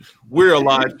We're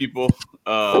alive, people.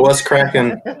 What's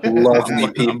cracking? Lovely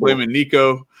people. I'm blaming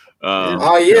Nico.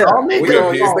 Oh yeah, we're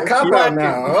gonna use the cop out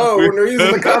now. Oh, we're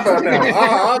using the cop out now.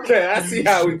 Oh, okay, I see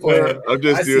how we play. I'm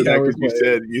just doing that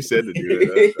because you said to do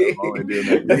it. I'm only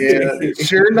doing that. Yeah,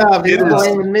 sure enough. He's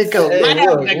blaming Nico.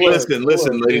 Hey, listen,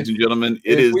 ladies and gentlemen.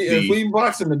 If we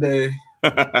boxing today.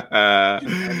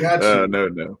 I got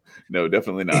you. No,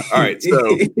 definitely not. All right,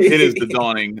 so it is the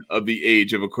dawning of the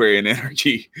age of Aquarian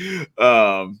energy.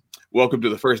 Welcome to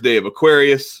the first day of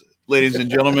Aquarius, ladies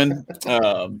and gentlemen.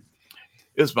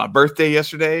 It was my birthday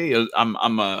yesterday. I'm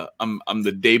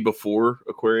the day before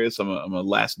Aquarius. I'm a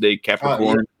last day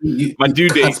Capricorn. My due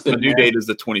date is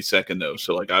the 22nd though.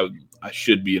 So like I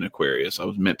should be an Aquarius. I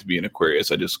was meant to be an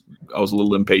Aquarius. I was a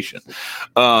little impatient.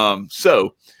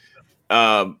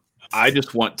 I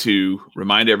just want to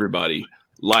remind everybody,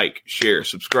 like, share,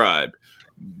 subscribe.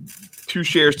 2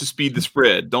 shares to speed the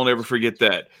spread. Don't ever forget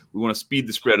that. We want to speed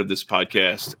the spread of this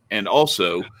podcast. And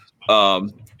also go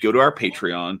to our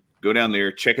Patreon. Go down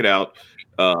there, check it out.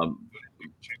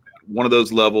 One of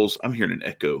those levels. I'm hearing an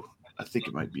echo. I think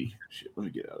it might be. Shit, let me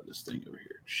get out of this thing over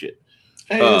here. Shit.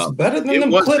 Hey, it's better than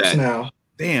them clips now.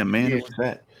 Damn, man. It was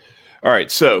that. All right.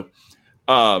 So,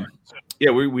 yeah,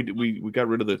 we got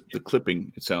rid of the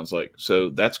clipping, it sounds like.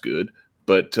 So that's good.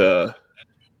 But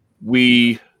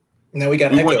we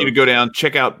want you to go down,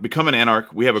 check out Become an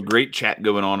Anarch. We have a great chat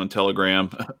going on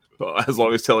Telegram. As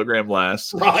long as Telegram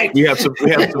lasts, right? We have some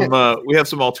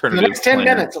alternatives. The next 10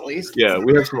 minutes, at least. Yeah,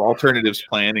 we have some alternatives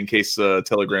planned in case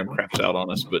Telegram craps out on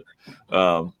us. But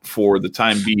for the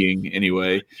time being,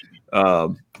 anyway,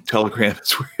 Telegram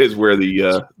is where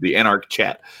the Anarch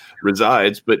chat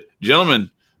resides. But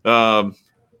gentlemen, how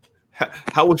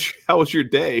was your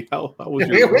day? How was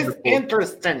your? It was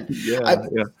interesting. Yeah.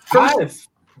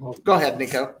 Go ahead,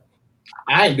 Nico.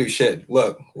 I didn't do shit.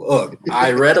 Look.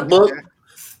 I read a book.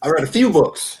 I read a few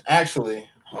books, actually.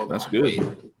 That's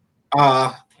good.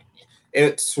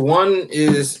 It's one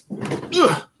is.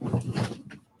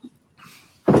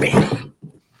 Bam.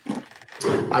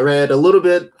 I read a little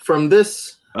bit from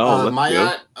this.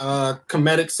 Mayat,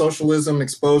 Comedic Socialism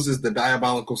Exposes the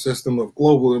Diabolical System of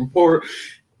Global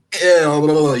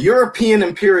European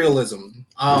Imperialism.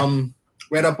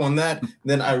 Read up on that.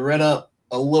 Then I read up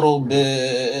a little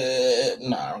bit.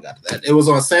 No, I don't got that. It was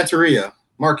on Santeria.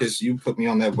 Marcus, you put me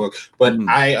on that book, but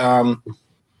my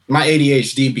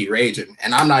ADHD be raging,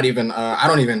 and I'm not even I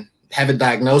don't even have it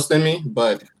diagnosed in me,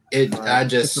 but I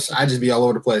just be all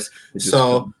over the place.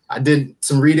 So I did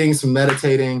some reading, some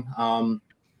meditating, and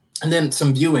then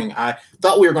some viewing. I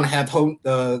thought we were going to have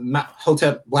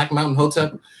Hotep, Black Mountain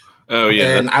Hotep. Oh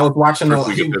yeah, and I was watching a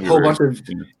whole bunch of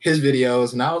his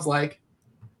videos, and I was like,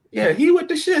 yeah, he with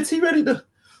the shits. He ready to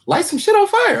light some shit on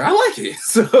fire. I like it.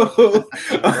 So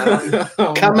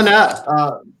coming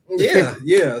up.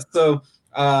 Yeah. So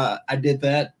I did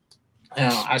that.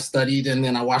 I studied, and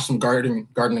then I watched some gardening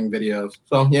videos.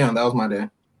 So yeah, that was my day.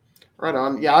 Right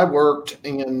on. Yeah, I worked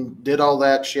and did all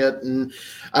that shit and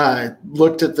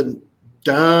looked at the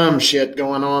dumb shit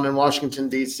going on in Washington,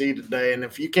 D.C. today. And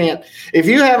if you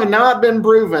have not been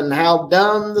proven how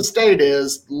dumb the state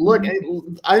is, look,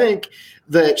 I think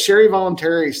that Sherry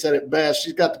Voluntary said it best.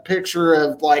 She's got the picture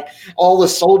of like all the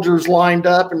soldiers lined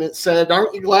up, and it said,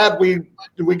 "Aren't you glad we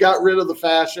got rid of the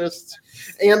fascists?"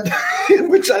 And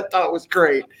which I thought was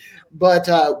great. But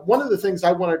one of the things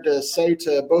I wanted to say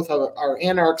to both of our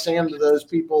anarchs and to those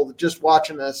people just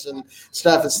watching us and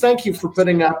stuff is thank you for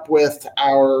putting up with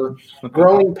our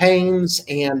growing pains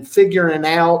and figuring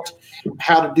out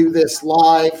how to do this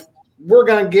live. We're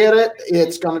going to get it.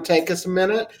 It's going to take us a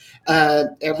minute.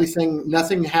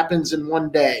 Nothing happens in one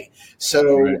day.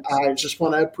 So I just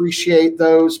want to appreciate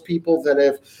those people that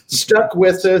have stuck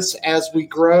with us as we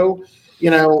grow.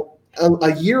 You know,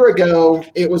 a year ago,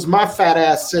 it was my fat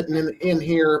ass sitting in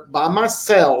here by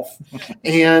myself,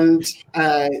 and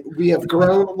we have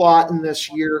grown a lot in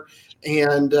this year.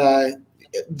 And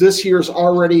this year's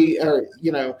already,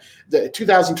 the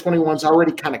 2021's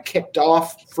already kind of kicked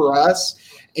off for us,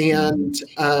 and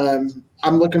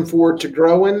I'm looking forward to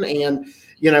growing. And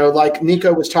like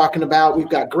Nico was talking about, we've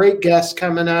got great guests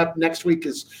coming up. Next week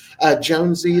is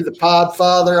Jonesy, the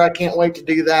Podfather. I can't wait to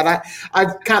do that.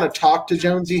 I've kind of talked to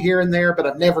Jonesy here and there, but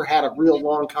I've never had a real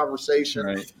long conversation.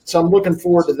 Right. So I'm looking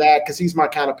forward to that because he's my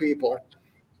kind of people.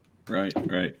 Right.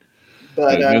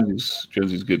 But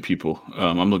Josie's good people.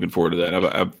 I'm looking forward to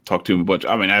that. I've talked to him a bunch.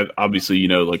 I mean, obviously,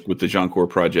 like with the Jean Core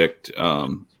project,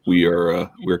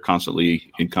 we're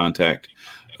constantly in contact.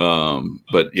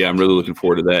 But yeah, I'm really looking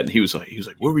forward to that. And he was like,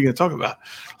 what are we going to talk about?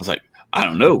 I was like, I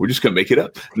don't know. We're just gonna make it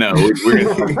up. No, we're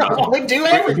gonna we do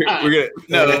every time. we're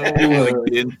gonna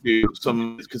get into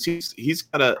some because he's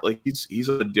got a he's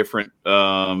a different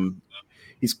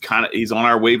he's on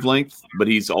our wavelength, but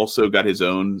he's also got his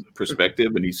own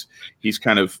perspective, and he's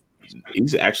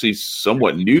actually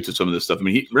somewhat new to some of this stuff. I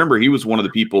mean, he was one of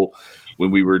the people when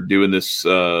we were doing this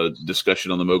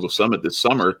discussion on the Mogul Summit this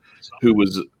summer, who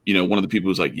was, one of the people who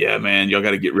was like, yeah, man, y'all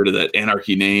got to get rid of that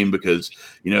anarchy name because,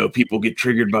 people get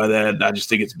triggered by that. And I just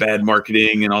think it's bad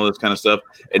marketing and all this kind of stuff.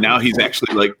 And now he's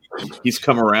actually he's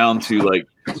come around to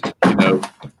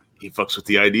he fucks with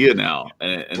the idea now.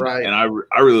 And right. And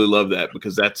I really love that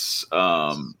because that's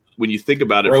when you think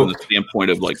about it from the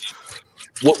standpoint of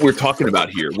what we're talking about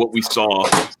here, what we saw,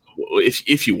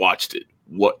 if you watched it,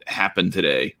 what happened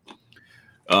today.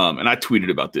 And I tweeted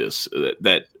about this,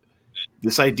 that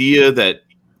this idea that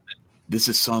this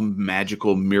is some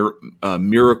magical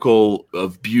miracle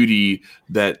of beauty,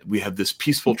 that we have this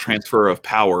peaceful transfer of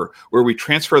power where we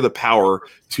transfer the power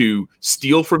to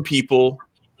steal from people,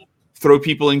 throw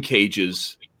people in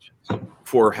cages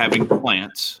for having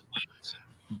plants,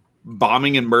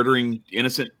 bombing and murdering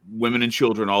innocent women and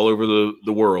children all over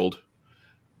the world,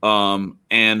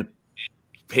 and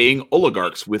paying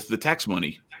oligarchs with the tax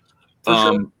money.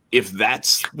 Sure. If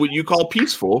that's what you call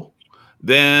peaceful,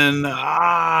 then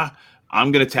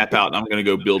I'm going to tap out and I'm going to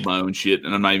go build my own shit.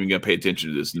 And I'm not even going to pay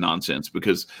attention to this nonsense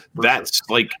because that's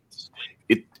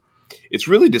it's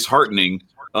really disheartening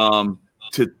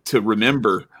to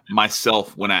remember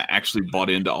myself when I actually bought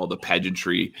into all the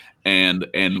pageantry and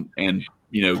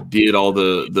did all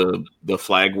the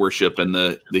flag worship and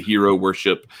the hero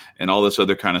worship and all this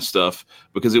other kind of stuff,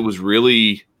 because it was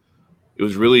really it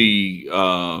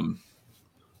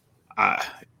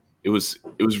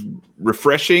was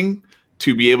refreshing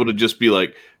to be able to just be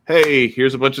like, hey,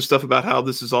 here's a bunch of stuff about how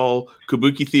this is all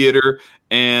kabuki theater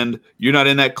and you're not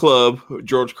in that club.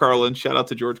 George Carlin, shout out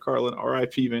to George Carlin,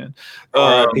 R.I.P. man.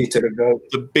 R.I.P. to the GOAT.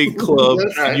 The big club,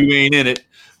 you ain't in it.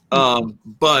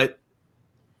 But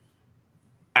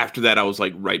after that, I was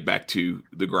right back to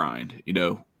the grind,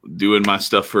 doing my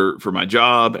stuff for my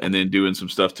job and then doing some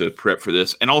stuff to prep for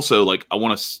this. And also, I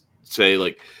want to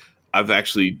say,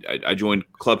 I joined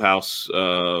Clubhouse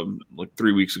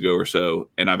 3 weeks ago or so,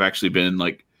 and I've actually been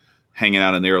hanging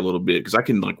out in there a little bit because I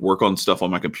can work on stuff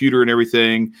on my computer and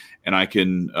everything, and I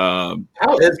can. How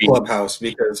is Clubhouse?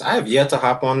 Because I have yet to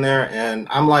hop on there, and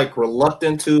I'm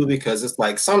reluctant to, because it's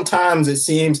sometimes it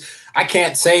seems I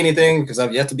can't say anything because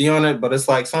I've yet to be on it, but it's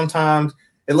sometimes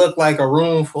it looked like a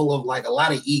room full of a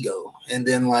lot of ego, and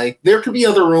then there could be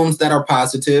other rooms that are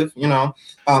positive.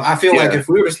 I feel like if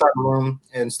we were to start a room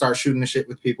and start shooting the shit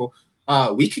with people,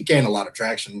 we could gain a lot of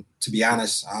traction, to be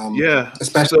honest.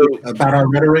 Especially about our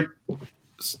rhetoric.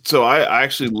 So I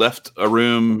actually left a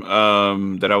room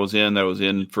that I was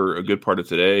in for a good part of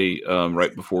today,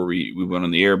 right before we went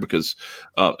on the air, because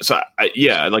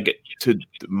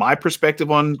my perspective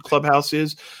on Clubhouse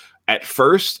is, at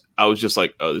first I was just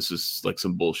oh, this is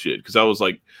some bullshit, because I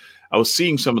was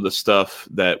seeing some of the stuff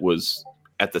that was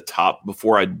at the top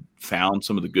before I found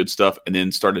some of the good stuff, and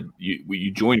then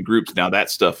you join groups. Now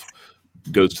that stuff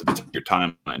goes to the top of your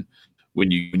timeline when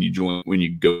you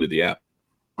go to the app.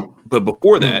 But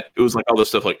before that, it was all this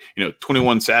stuff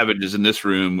 21 Savage is in this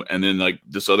room, and then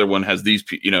this other one has these,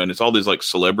 and it's all these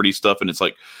celebrity stuff, and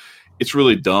it's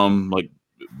really dumb,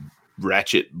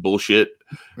 ratchet bullshit.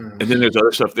 And then there's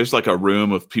other stuff. There's a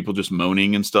room of people just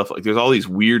moaning and stuff. There's all these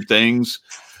weird things.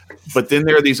 But then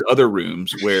there are these other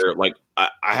rooms where I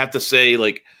have to say,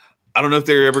 I don't know if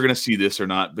they're ever going to see this or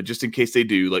not, but just in case they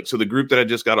do, so the group that I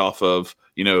just got off of,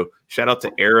 shout out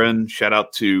to Aaron, shout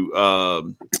out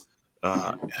to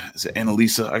is it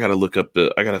Annalisa? I got to look up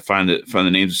I got to find the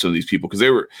names of some of these people, because they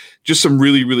were just some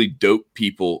really, really dope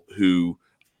people who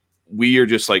we are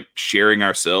just sharing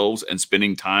ourselves and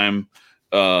spending time,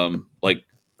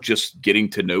 just getting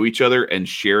to know each other and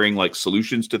sharing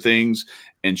solutions to things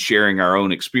and sharing our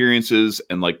own experiences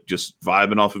and just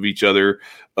vibing off of each other.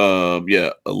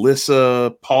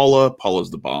 Alyssa,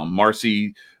 Paula's the bomb,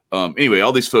 Marcy. Anyway,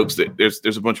 all these folks that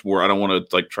there's a bunch more. I don't want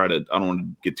to I don't want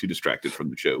to get too distracted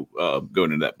from the show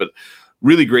going into that, but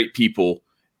really great people.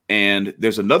 And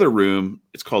there's another room.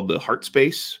 It's called the Heart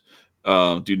Space.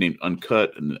 Dude named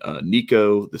Uncut and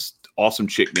Nico, this awesome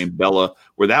chick named Bella,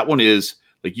 where that one is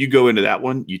you go into that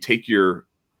one, you take your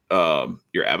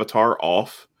avatar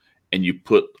off and you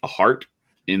put a heart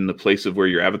in the place of where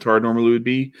your avatar normally would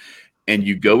be. And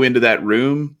you go into that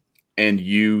room and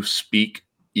you speak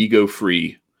ego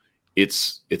free.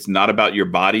 It's not about your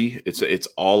body. It's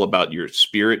all about your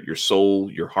spirit, your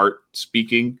soul, your heart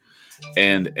speaking.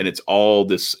 and it's all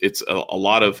this. It's a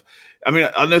lot of. I mean,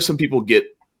 I know some people get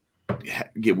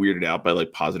weirded out by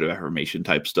like positive affirmation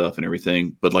type stuff and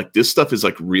everything, but like this stuff is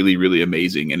like really, really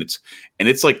amazing, and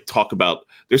it's like talk about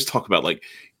like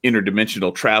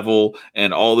interdimensional travel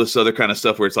and all this other kind of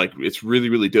stuff where it's like it's really,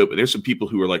 really dope. And there's some people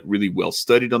who are like really well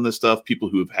studied on this stuff, people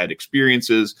who have had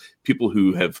experiences, people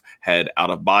who have had out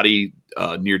of body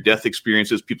near death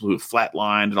experiences, people who have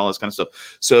flatlined and all this kind of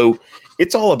stuff. So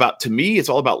it's all about, to me, it's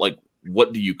all about like,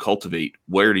 what do you cultivate?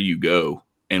 Where do you go?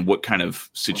 And what kind of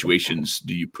situations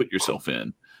do you put yourself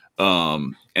in?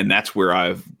 And that's where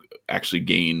I've actually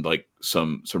gained like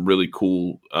some really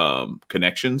cool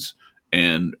connections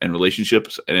and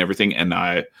relationships and everything. And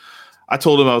I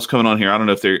told them I was coming on here. I don't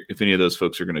know if any of those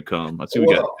folks are going to come. Let's see.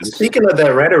 Speaking of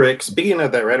that rhetoric,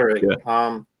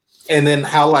 and then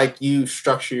how like you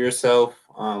structure yourself,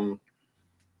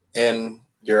 and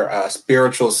your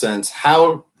spiritual sense.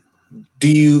 How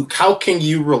can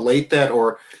you relate that,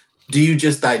 or do you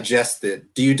just digest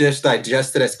it? Do you just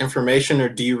digest it as information, or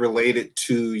do you relate it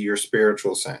to your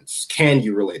spiritual sense? Can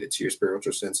you relate it to your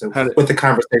spiritual sense with the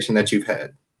conversation that you've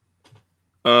had?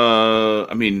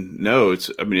 I mean, no,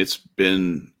 it's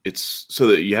so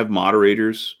that you have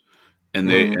moderators and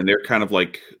they're kind of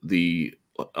like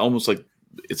almost like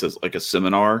it's like a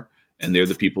seminar, and they're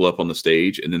the people up on the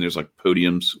stage, and then there's like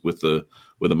podiums with a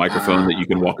microphone that you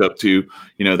can walk up to.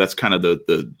 You know, that's kind of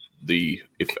the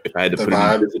if I had to put it in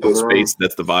a physical space,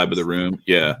 that's the vibe of the room.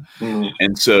 Yeah. Mm.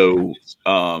 And so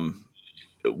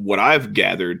what I've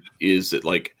gathered is that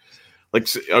like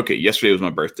okay, yesterday was my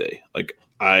birthday. Like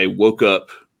I woke up,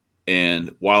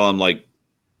 and while I'm like,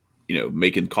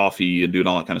 making coffee and doing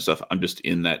all that kind of stuff, I'm just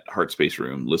in that heart space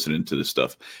room listening to this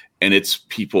stuff. And it's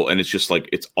people, and it's just like,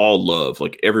 it's all love.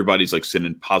 Like everybody's like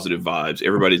sending positive vibes.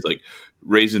 Everybody's like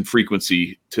raising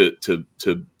frequency to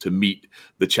meet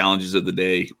the challenges of the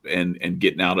day and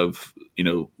getting out of,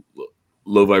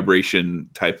 low vibration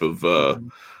type of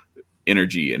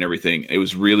energy and everything. It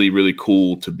was really, really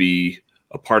cool to be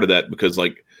a part of that, because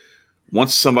like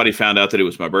once somebody found out that it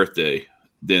was my birthday,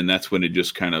 then that's when it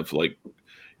just kind of like,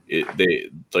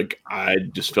 I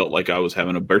just felt like I was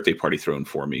having a birthday party thrown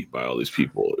for me by all these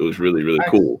people. It was really, really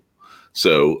cool.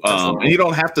 So, and you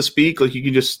don't have to speak, like you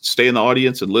can just stay in the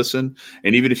audience and listen.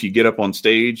 And even if you get up on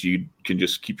stage, you can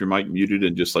just keep your mic muted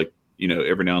and just like,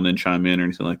 every now and then chime in or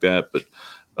anything like that. But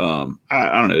I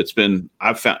don't know.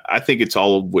 I think it's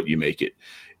all what you make it.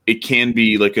 It can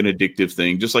be like an addictive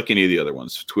thing, just like any of the other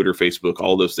ones, Twitter, Facebook,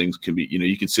 all those things can be,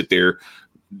 you can sit there,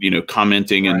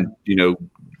 commenting and,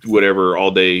 whatever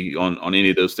all day on any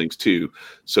of those things too.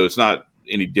 So it's not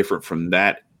any different from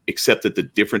that, except that the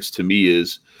difference to me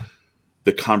is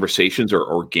the conversations are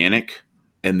organic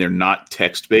and they're not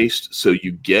text based. So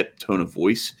you get tone of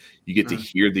voice, you get to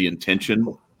hear the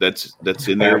intention that's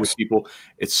in there with people.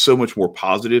 It's so much more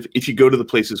positive if you go to the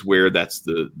places where that's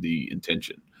the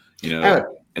intention,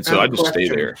 and so I just stay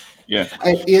there. Yeah.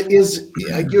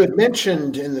 You had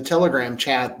mentioned in the Telegram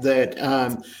chat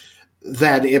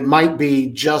that it might be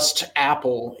just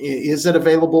Apple. Is it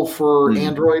available for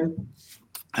Android?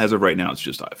 As of right now, it's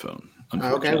just iPhone.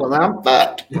 Okay, well I'm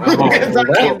fucked.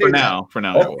 For now,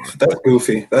 that's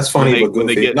goofy. That's funny, but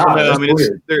goofy.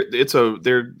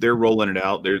 They're rolling it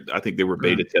out. I think they were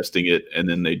beta testing it, and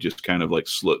then they just kind of like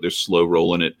they're slow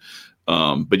rolling it.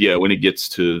 But yeah, when it gets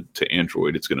to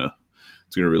Android, it's gonna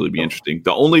really be interesting.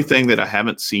 The only thing that I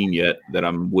haven't seen yet that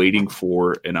I'm waiting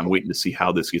for, and I'm waiting to see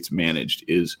how this gets managed,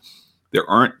 is there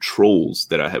aren't trolls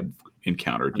that I have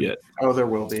encountered yet. Oh, there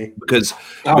will be. Because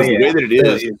the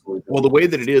way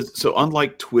that it is, so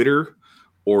unlike Twitter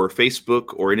or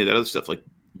Facebook or any of that other stuff, like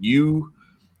you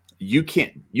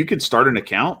can start an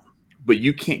account, but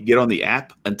you can't get on the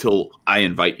app until I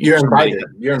invite you. You're invited.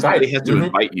 Somebody has to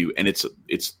invite you, and it's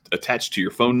attached to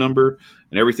your phone number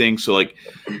and everything. So like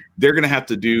they're going to have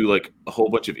to do like a whole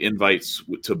bunch of invites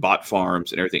to bot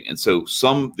farms and everything. And so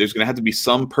there's going to have to be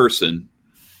some person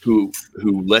who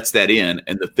lets that in.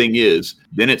 And the thing is,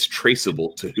 then it's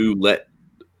traceable to who let,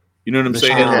 you know what I'm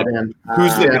saying? Like,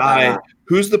 who's the guy?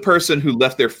 Who's the person who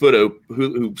left their foot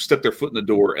who stuck their foot in the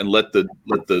door and let the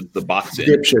bots in?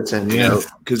 Dipshits in,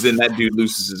 because then that dude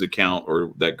loses his account,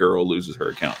 or that girl loses her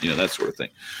account, that sort of thing.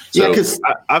 So because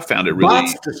I found it really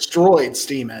bots destroyed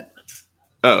Steemit.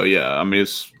 Oh yeah, I mean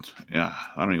I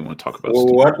don't even want to talk about. Well,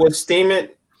 what would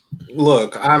Steemit?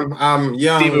 Look, I'm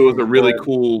young. Steemit was a really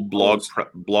cool blog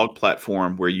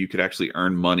platform where you could actually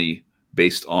earn money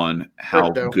based on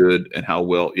how Crypto. good and how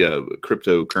well,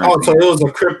 cryptocurrency. Oh, so it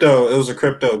was a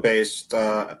crypto based.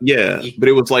 But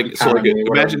it was like, economy,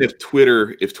 imagine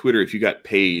whatever. if you got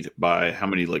paid by how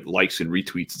many like likes and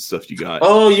retweets and stuff you got.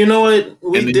 Oh, you know what?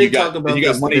 We did talk about. You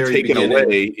got money taken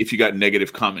away if you got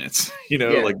negative comments.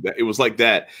 Like that. It was like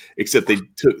that, except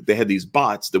they had these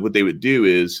bots that what they would do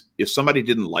is if somebody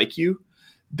didn't like you,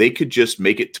 they could just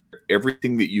make it to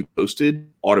everything that you posted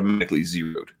automatically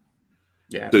zeroed.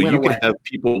 Yeah. So you can have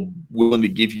people willing to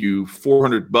give you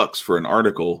 $400 for an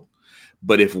article,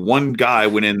 but if one guy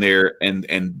went in there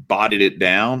and botted it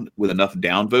down with enough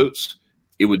downvotes,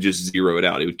 it would just zero it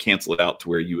out. It would cancel it out to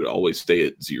where you would always stay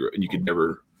at zero, and you could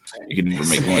never make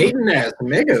money. Hating ass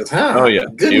niggas, huh? Oh yeah,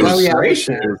 It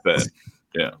was bad.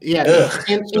 Yeah.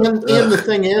 And the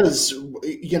thing is,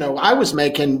 I was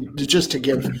making, just to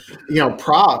give,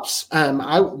 props.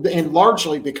 And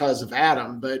largely because of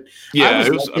Adam, but yeah,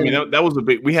 that was a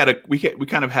big. We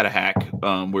kind of had a hack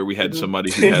where we had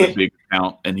somebody who had a big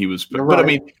account, and he was. But I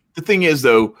mean, the thing is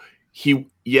though, he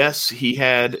was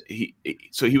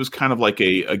kind of like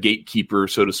a gatekeeper,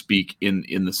 so to speak,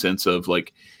 in the sense of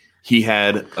like he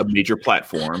had a major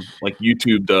platform like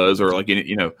YouTube does, or like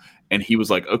and he was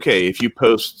like, okay, if you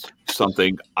post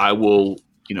something, I will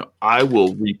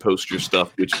repost your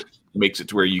stuff, which makes it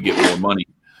to where you get more money.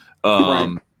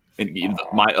 And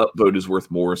my upvote is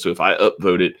worth more. So if I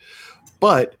upvote it,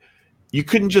 but you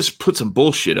couldn't just put some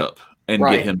bullshit up and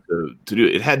get him to do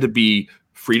it. It had to be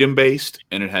freedom based,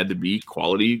 and it had to be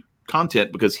quality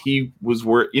content, because he was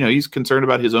he's concerned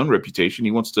about his own reputation.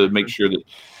 He wants to make sure that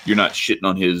you're not shitting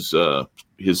on his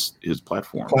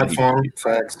platform.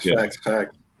 Facts.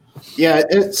 Yeah.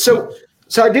 So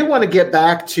I do want to get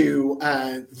back to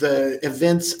the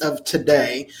events of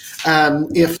today.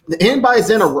 If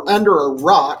anybody's under a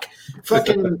rock,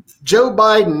 fucking Joe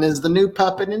Biden is the new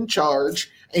puppet in charge.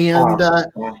 And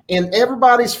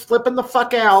everybody's flipping the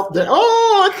fuck out that,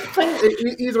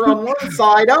 either on one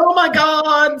side, oh my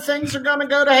God, things are going to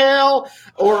go to hell,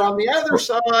 or on the other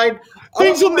side,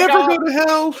 things will never go to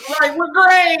hell. Right, we're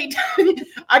great.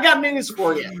 I got news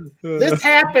for you. This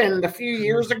happened a few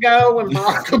years ago when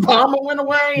Barack Obama went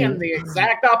away, and the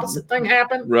exact opposite thing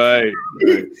happened. Right.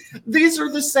 These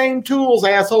are the same tools,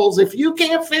 assholes. If you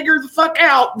can't figure the fuck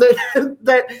out that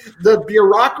the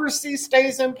bureaucracy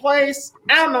stays in place,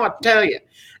 I don't know what to tell you.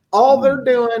 All they're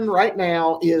doing right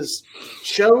now is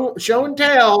show and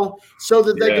tell, so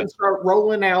that they can start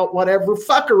rolling out whatever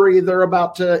fuckery they're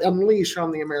about to unleash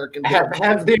on the American people.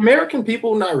 Have the American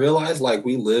people not realized like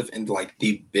we live in like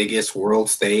the biggest world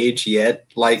stage yet?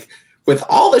 Like with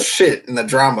all the shit and the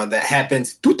drama that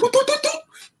happens,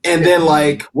 and then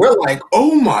like we're like,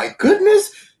 oh my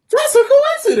goodness, that's a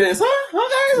coincidence,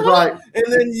 huh? Right. And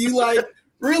then you like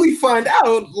really find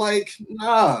out like,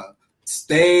 nah.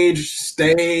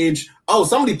 Stage. Oh,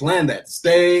 somebody planned that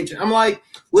stage. I'm like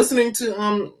listening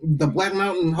to the Black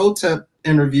Mountain Hotep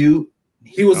interview.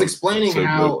 He was explaining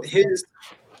how his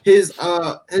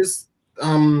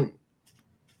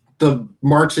the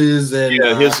marches and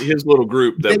his little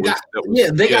group they got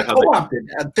co-opted.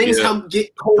 Things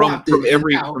get co-opted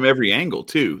from every angle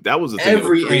too. That was the thing.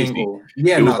 Every angle.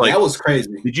 Yeah, that was crazy.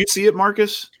 Did you see it,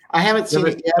 Marcus? I haven't seen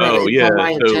it yet. It's on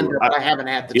my agenda, but I haven't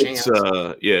had the chance.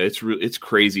 It's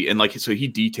crazy, and like so he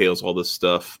details all this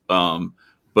stuff.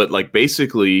 But like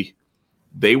basically,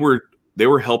 they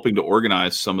were helping to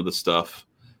organize some of the stuff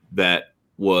that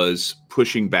was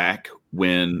pushing back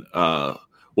when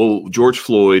George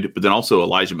Floyd, but then also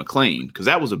Elijah McClain, because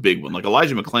that was a big one. Like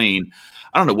Elijah McClain,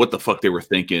 I don't know what the fuck they were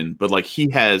thinking, but like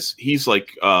he's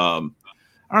like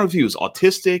I don't know if he was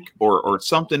autistic or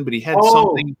something, but he had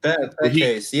something. That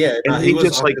case, yeah. And they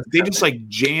just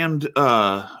jammed.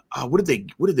 What did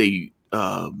they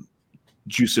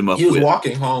juice him up? He was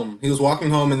walking home.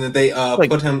 And then they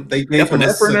put him. They gave him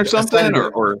or something,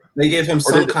 or they gave him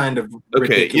some kind of.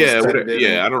 Okay,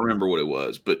 I don't remember what it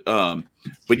was, but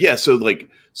yeah.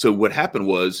 So what happened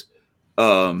was,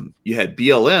 you had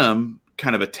BLM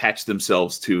kind of attached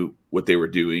themselves to what they were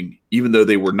doing, even though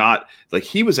they were not, like,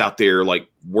 he was out there like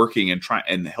working and trying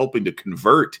and helping to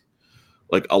convert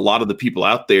like a lot of the people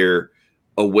out there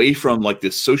away from like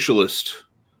this socialist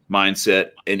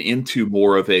mindset and into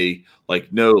more of a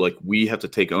like, no, like we have to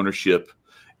take ownership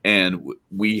and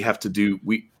we have to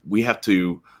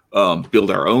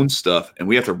build our own stuff, and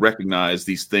we have to recognize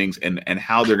these things and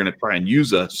how they're going to try and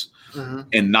use us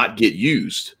and not get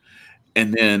used.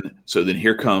 And then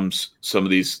here comes some of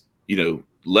these,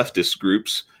 leftist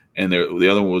groups, and the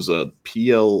other one was a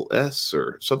PLS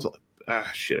or something.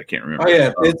 shit, I can't remember. Oh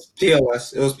yeah, it's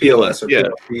PLS. It was PLS or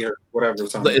PLP or whatever.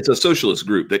 It's a socialist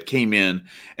group that came in,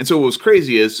 and so what was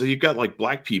crazy is so you've got like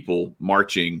black people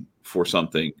marching for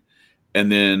something,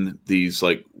 and then these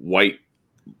like white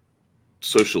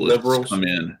socialists liberals come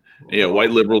in. Yeah,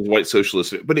 white liberals, white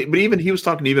socialists. But even he was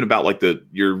talking even about like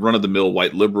your run of the mill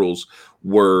white liberals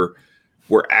were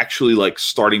actually like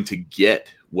starting to get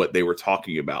what they were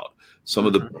talking about. Some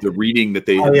of the reading that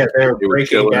they were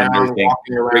breaking down,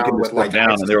 breaking this stuff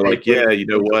down, and they were like, yeah, you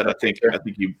know what? I think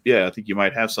you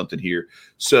might have something here.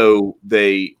 So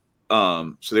they're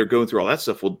going through all that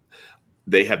stuff. Well,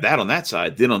 they have that on that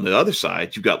side. Then on the other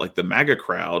side, you've got like the MAGA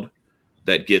crowd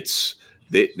that gets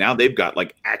they've got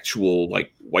like actual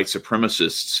like white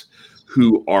supremacists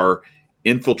who are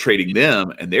infiltrating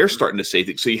them, and they're starting to say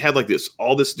things. So you had like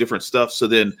all this different stuff. So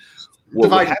then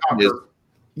what happened is,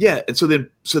 and so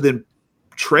then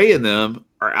Trey and them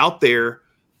are out there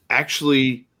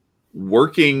actually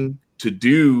working to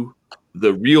do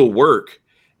the real work.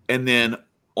 And then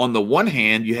on the one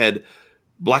hand, you had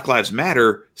Black Lives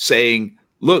Matter saying,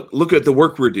 look at the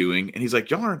work we're doing. And he's like,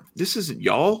 this isn't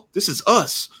y'all, this is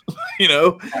us, you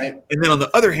know? Right. And then on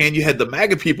the other hand, you had the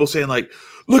MAGA people saying like,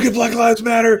 look at Black Lives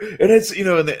Matter. And it's, you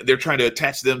know, and they're trying to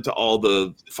attach them to all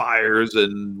the fires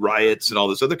and riots and all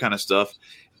this other kind of stuff.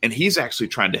 And he's actually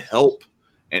trying to help.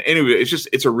 And anyway,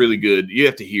 it's a really good, you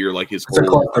have to hear like his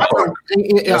whole,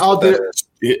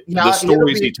 the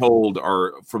stories he told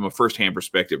are from a firsthand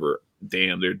perspective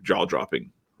they're jaw dropping.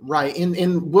 Right.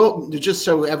 And we'll, just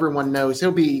so everyone knows,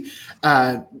 he'll be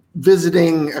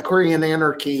visiting Aquarian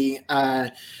Anarchy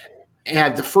at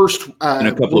the first in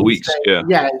a couple of weeks.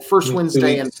 First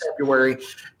Wednesday in February.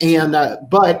 And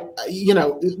but you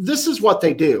know, this is what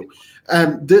they do.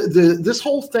 This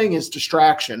whole thing is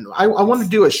distraction. I want to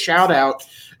do a shout out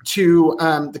to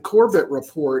the Corbett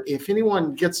Report. If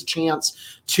anyone gets a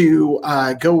chance to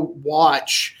go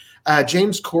watch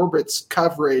James Corbett's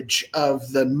coverage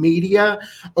of the media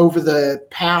over the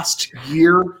past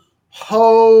year,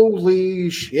 holy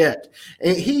shit.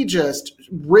 He just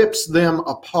rips them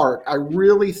apart. I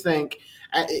really think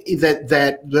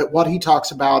that what he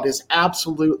talks about is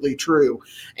absolutely true.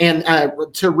 And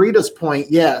to Rita's point,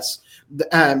 yes,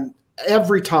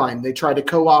 every time they try to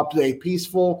co-opt a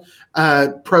peaceful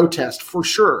protest, for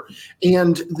sure.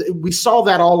 And we saw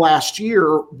that all last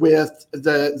year with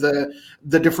the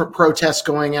different protests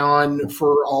going on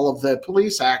for all of the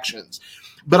police actions.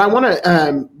 But I want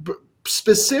to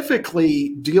specifically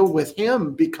deal with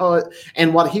him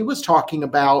and what he was talking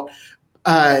about,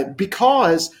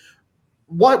 because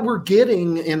what we're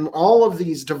getting in all of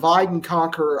these divide and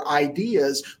conquer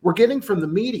ideas, we're getting from the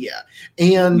media.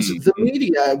 And the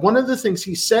media, one of the things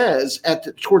he says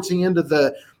towards the end of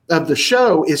the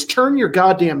show is turn your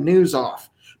goddamn news off.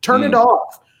 Turn it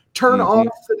off. Turn off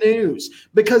the news.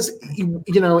 Because,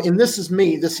 you know, and this is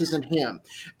me, this isn't him.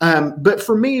 But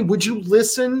for me, would you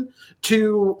listen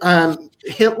to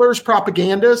Hitler's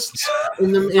propagandists I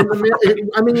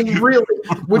mean, really,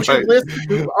 would you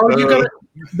listen? Are you going to,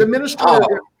 the minister?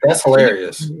 That's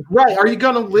hilarious. Right. Are you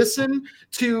going to listen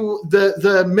to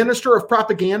the minister of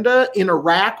propaganda in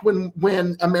Iraq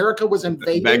when America was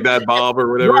invaded? Baghdad Bob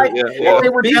or whatever. Right. Yeah. They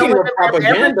were telling them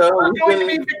propaganda. We're going to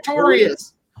be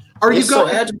victorious. Are you so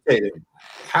agitated?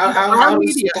 How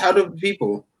do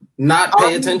people not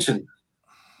pay attention?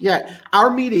 Yeah,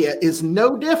 our media is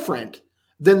no different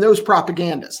than those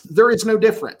propagandists. There is no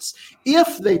difference.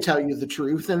 If they tell you the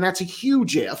truth, and that's a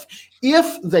huge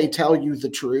if they tell you the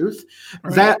truth,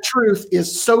 right, that truth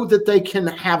is so that they can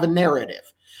have a narrative.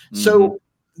 So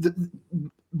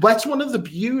that's one of the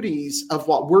beauties of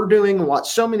what we're doing and what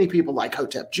so many people like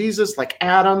Hotep Jesus, like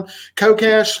Adam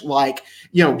Kokesh, like,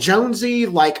 you know, Jonesy,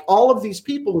 like all of these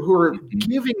people who are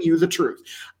giving you the truth.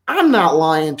 I'm not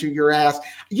lying to your ass.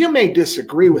 You may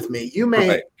disagree with me. You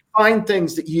may find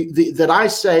things that I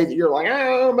say that you're like,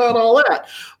 about all that.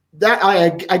 That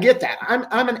I get that.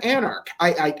 I'm an anarch.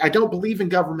 I don't believe in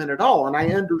government at all, and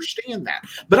I understand that.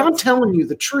 But I'm telling you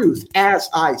the truth as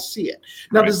I see it.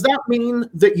 Now, does that mean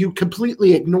that you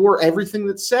completely ignore everything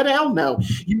that's said? Hell no.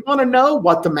 You want to know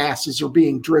what the masses are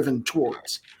being driven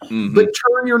towards. But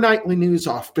turn your nightly news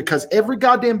off, because every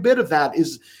goddamn bit of that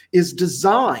is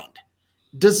designed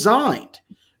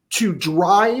to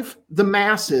drive the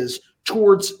masses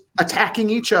towards attacking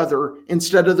each other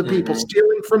instead of the people,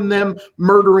 stealing from them,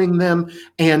 murdering them,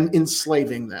 and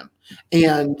enslaving them.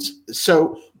 And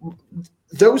so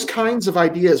those kinds of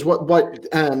ideas, what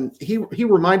he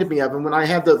reminded me of, and when I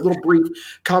had the little brief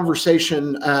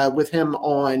conversation with him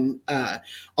on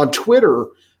Twitter,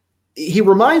 he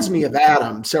reminds me of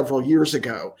Adam several years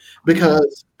ago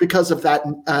because of that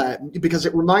because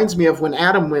it reminds me of when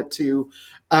Adam went to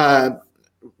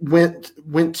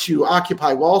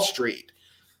Occupy Wall Street.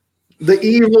 The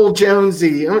evil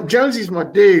Jonesy. Jonesy's my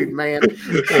dude, man. But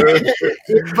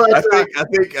I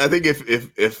think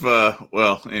if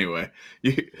well, anyway,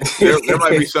 there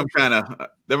might be some kind of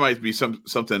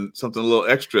something a little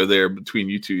extra there between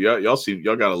you two.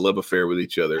 Y'all got a love affair with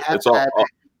each other. It's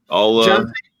all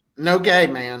Jonesy, no gay,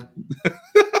 man.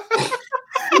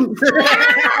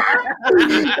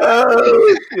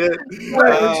 Oh, shit.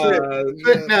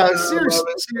 But no,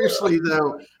 seriously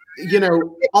though.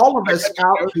 All of us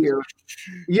out here,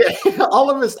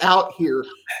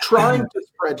 trying to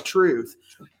spread truth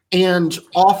and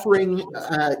offering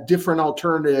different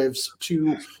alternatives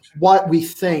to what we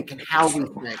think and how we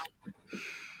think.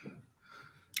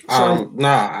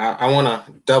 I want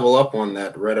to double up on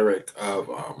that rhetoric of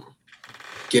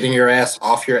getting your ass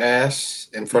off your ass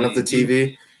in front of the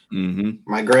TV. Mm-hmm.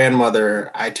 My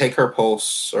grandmother, I take her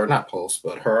pulse, or not pulse,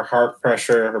 but her heart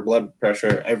pressure, her blood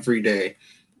pressure every day.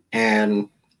 And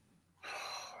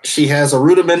she has a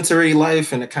rudimentary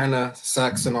life, and it kind of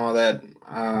sucks and all that.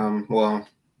 Well,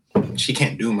 she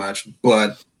can't do much,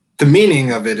 but the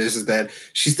meaning of it is that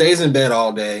she stays in bed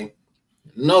all day,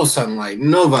 no sunlight,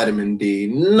 no vitamin D,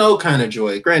 no kind of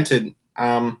joy. Granted,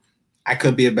 I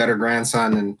could be a better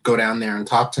grandson and go down there and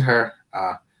talk to her.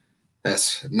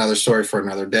 That's another story for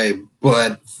another day.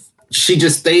 But she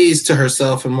just stays to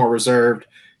herself and more reserved,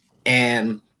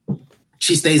 and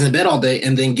she stays in bed all day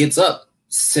and then gets up,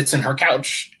 sits in her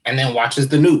couch, and then watches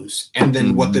the news. And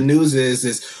then what the news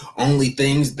is only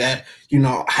things that,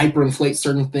 hyperinflate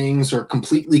certain things or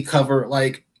completely cover.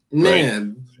 Like,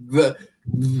 man,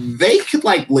 they could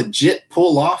like legit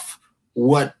pull off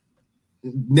what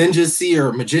ninjas see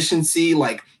or magicians see.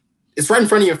 Like, it's right in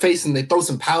front of your face and they throw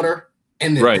some powder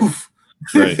and then poof.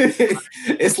 Right.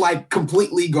 It's like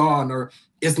completely gone, or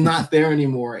it's not there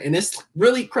anymore. And it's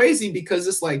really crazy because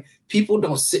it's like people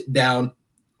don't sit down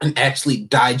and actually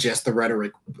digest the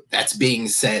rhetoric that's being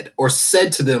said or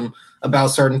said to them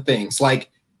about certain things. Like,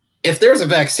 if there's a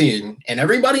vaccine and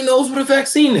everybody knows what a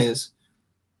vaccine is,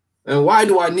 then why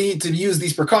do I need to use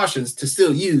these precautions to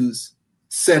still use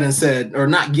said and said, or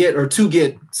not get, or to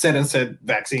get said and said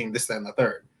vaccine, this, that, and the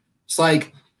third? It's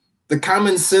like the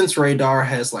common sense radar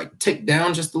has like ticked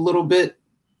down just a little bit.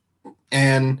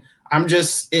 And I'm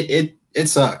just, it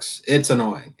sucks. It's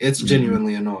annoying. It's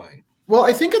genuinely annoying. Well,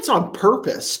 I think it's on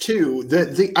purpose too. I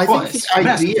think the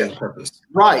idea, purpose.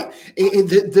 Right?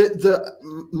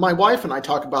 My wife and I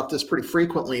talk about this pretty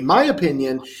frequently. My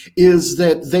opinion is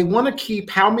that they want to keep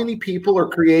how many people are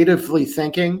creatively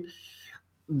thinking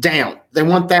down. They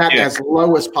want that as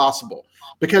low as possible,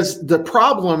 because the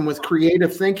problem with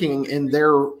creative thinking in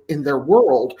their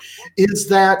world is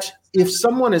that if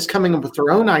someone is coming up with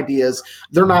their own ideas,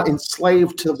 they're not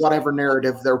enslaved to whatever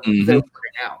narrative they're putting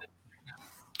out.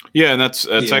 Yeah, and that's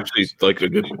actually like a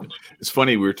good. It's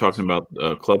funny, we were talking about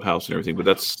Clubhouse and everything, but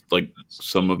that's like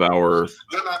some of our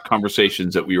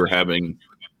conversations that we were having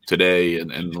today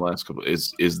and the last couple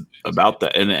is about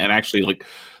that. And actually, like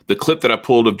the clip that I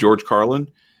pulled of George Carlin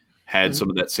had some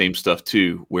of that same stuff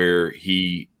too, where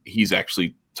he's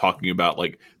actually talking about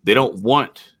like they don't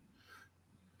want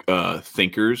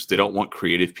thinkers, they don't want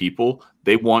creative people,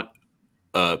 they want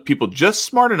people just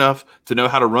smart enough to know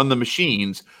how to run the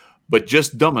machines, but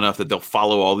just dumb enough that they'll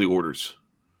follow all the orders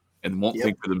and won't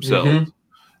think for themselves.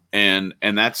 And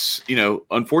that's,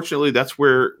 unfortunately, that's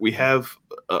where we have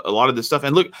a lot of this stuff.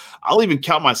 And look, I'll even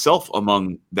count myself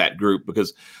among that group,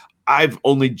 because I've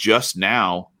only just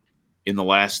now in the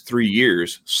last 3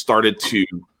 years started to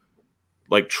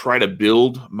like try to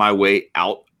build my way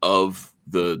out of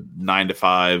the 9 to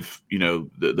 5,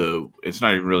 the it's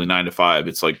not even really 9 to 5.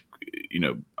 It's like,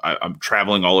 I'm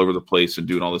traveling all over the place and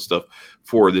doing all this stuff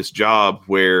for this job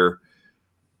where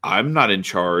I'm not in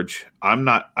charge. I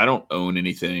don't own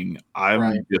anything.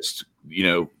 I'm just,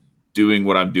 doing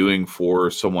what I'm doing for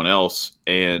someone else,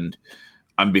 and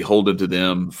I'm beholden to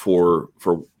them for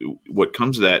what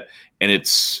comes of that. And it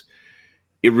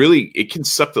can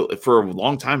suck for a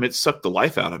long time. It sucked the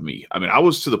life out of me. I mean, I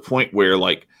was to the point where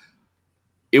like,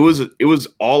 it was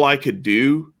all I could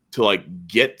do to like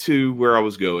get to where I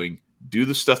was going, do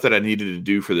the stuff that I needed to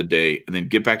do for the day, and then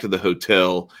get back to the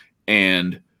hotel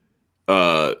and,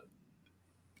 I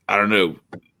don't know,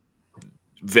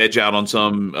 veg out on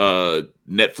some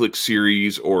Netflix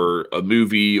series or a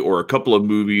movie or a couple of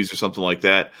movies or something like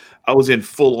that. I was in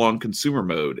full on consumer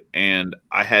mode, and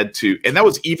I had to, and I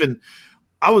was even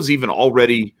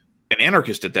already an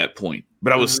anarchist at that point,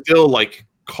 but I was still like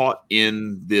caught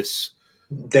in this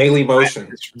daily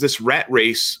motion, this rat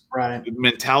race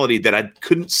mentality that I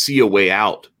couldn't see a way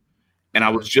out. And I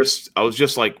was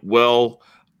just like, well,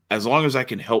 as long as I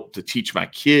can help to teach my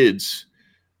kids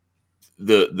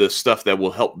the stuff that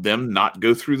will help them not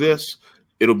go through this,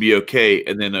 it'll be okay.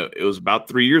 And then it was about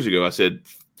 3 years ago, I said,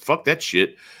 fuck that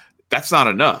shit. That's not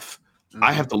enough.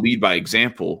 I have to lead by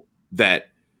example that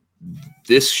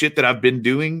this shit that I've been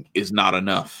doing is not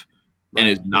enough and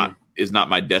is not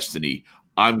my destiny.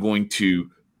 I'm going to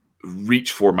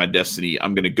reach for my destiny.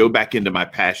 I'm going to go back into my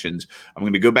passions. I'm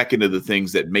going to go back into the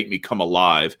things that make me come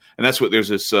alive. And that's what there's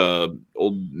this old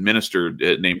minister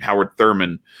named Howard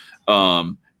Thurman.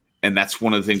 And that's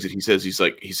one of the things that he says. He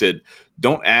said,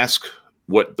 don't ask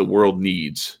what the world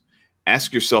needs.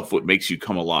 Ask yourself what makes you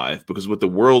come alive, because what the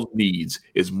world needs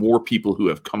is more people who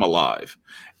have come alive.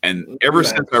 And ever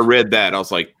since I read that, I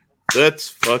was like, let's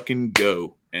fucking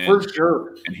go. And, for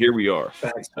sure. And here we are.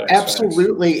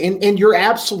 Absolutely. And you're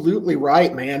absolutely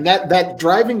right, man. That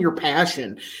driving your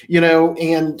passion,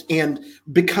 and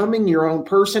becoming your own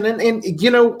person. And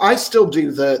I still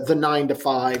do the 9 to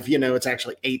 5, it's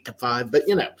actually 8 to 5, but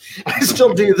I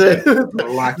still do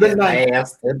the 9.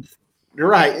 You're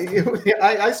right.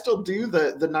 I still do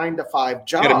the 9 to 5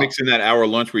 job. You got to mix in that hour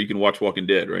lunch where you can watch Walking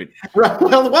Dead, right? Right.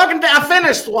 Well, Walking Dead. I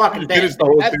finished Walking Dead. Finished the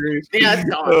whole series. Yeah.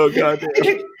 Oh God.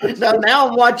 So now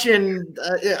I'm watching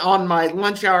on my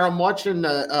lunch hour. I'm watching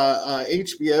a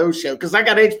HBO show because I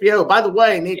got HBO. By the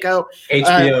way, Nico.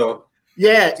 HBO.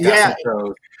 Yeah.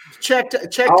 Checked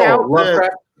out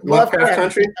Lovecraft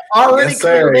Country. Already,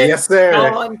 yes,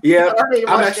 sir. Yeah,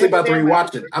 I'm actually about to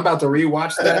rewatch it. I'm about to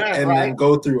rewatch that and then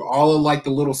go through all of like the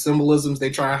little symbolisms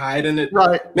they try and hide in it.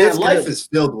 Right, man, life is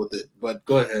filled with it. But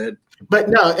go ahead. But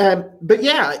no, but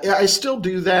yeah, I still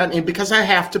do that, and because I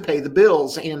have to pay the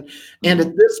bills, and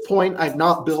at this point, I've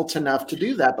not built enough to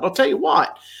do that. But I'll tell you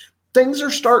what. Things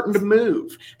are starting to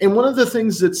move. And one of the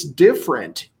things that's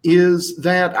different is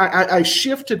that I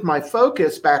shifted my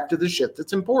focus back to the shit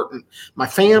that's important. My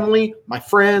family, my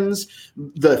friends,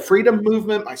 the freedom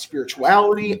movement, my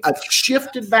spirituality. I've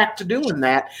shifted back to doing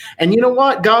that. And you know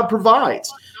what? God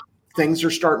provides. Things are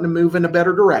starting to move in a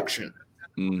better direction.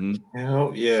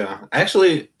 Mm-hmm. Yeah.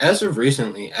 Actually, as of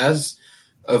recently, as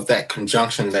of that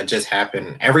conjunction that just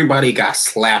happened, everybody got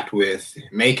slapped with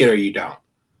make it or you don't.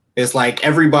 It's like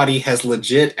everybody has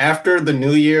legit, after the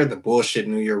new year, the bullshit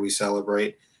new year we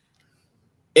celebrate,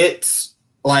 it's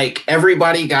like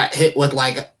everybody got hit with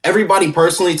everybody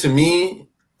personally to me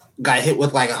got hit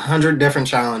with 100 different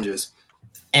challenges.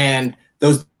 And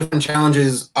those different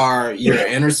challenges are your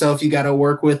inner self you got to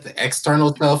work with, the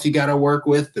external self you got to work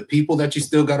with, the people that you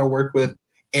still got to work with.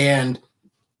 And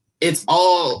it's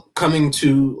all coming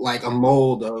to a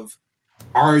mold of,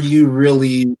 are you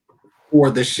really for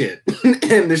the shit?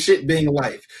 And the shit being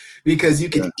life, because you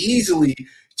can easily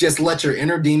just let your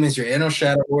inner demons, your inner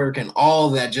shadow work and all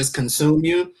that just consume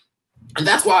you. And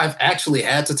that's why I've actually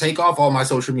had to take off all my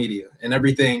social media and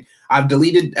everything. I've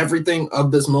deleted everything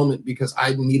of this moment because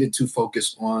I needed to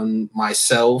focus on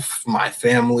myself, my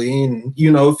family, and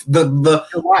the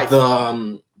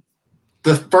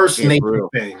first nature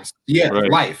things. Yeah, right.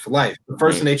 Life, the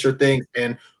first nature things.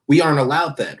 And we aren't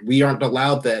allowed that. We aren't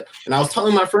allowed that. And I was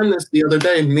telling my friend this the other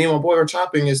day, me and my boy were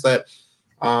chopping, is that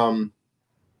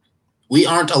we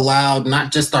aren't allowed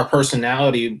not just our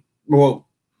personality. Well,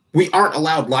 we aren't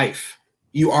allowed life.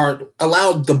 You are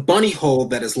allowed the bunny hole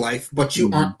that is life, but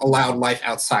you aren't allowed life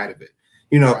outside of it.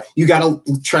 You got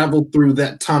to travel through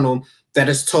that tunnel that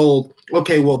is told,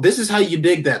 okay, well, this is how you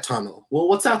dig that tunnel. Well,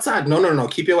 what's outside? No.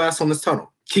 Keep your ass on this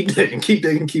tunnel. Keep digging.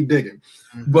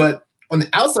 Mm-hmm. But on the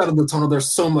outside of the tunnel, there's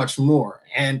so much more.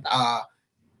 And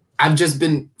I've just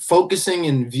been focusing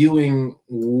and viewing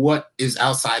what is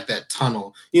outside that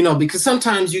tunnel, because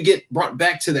sometimes you get brought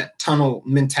back to that tunnel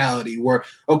mentality where,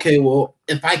 okay, well,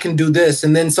 if I can do this,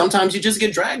 and then sometimes you just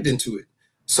get dragged into it.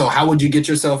 So how would you get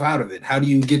yourself out of it? How do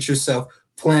you get yourself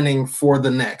planning for the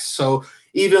next? So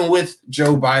even with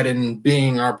Joe Biden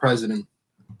being our president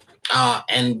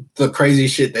and the crazy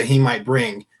shit that he might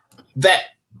bring, that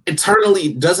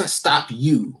eternally doesn't stop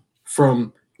you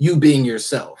from you being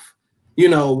yourself.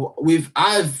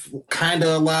 I've kind of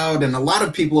allowed, and a lot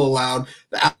of people allowed,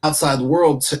 the outside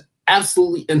world to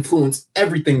absolutely influence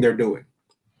everything they're doing.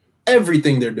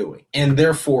 And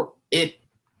therefore it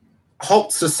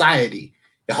halts society.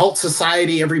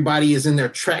 Everybody is in their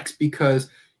tracks because,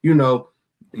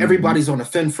 everybody's on a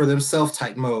fend for themselves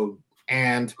type mode.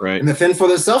 And in the fend for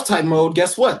themselves type mode,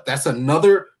 guess what? That's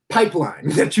another pipeline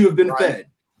that you have been fed.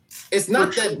 It's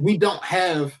not that we don't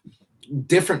have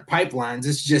different pipelines.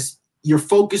 It's just you're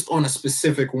focused on a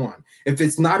specific one. if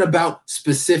it's not about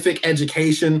specific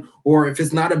education, or if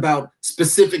it's not about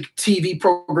specific TV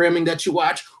programming that you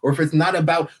watch, or if it's not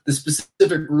about the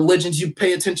specific religions you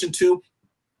pay attention to,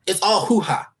 it's all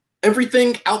hoo-ha.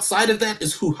 Everything outside of that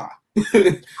is hoo-ha.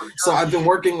 So I've been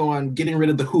working on getting rid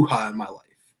of the hoo-ha in my life.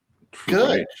 Good.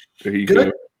 Right. There you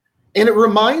Good. go. And it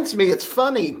reminds me, it's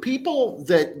funny, people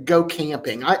that go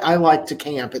camping, I like to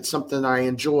camp. It's something I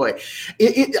enjoy.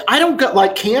 I don't go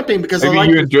like camping because Maybe I like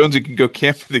you and Jonesy can go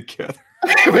camping together.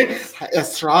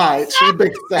 That's right. She's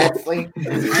big sexy.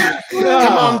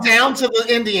 Come on down to the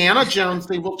Indiana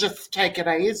Jonesy. We'll just take it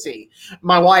easy.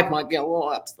 My wife might get a little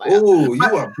upset. Oh, you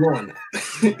are blowing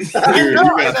Dude, you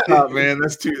gotta stop, man.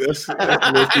 That's a little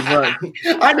too much.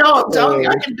 I know. I'm telling you,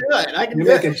 I can do it. I can You're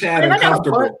do making it. Chad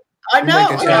uncomfortable. I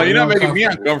know. No, you're not making me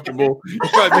uncomfortable. You're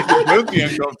probably making Jonesy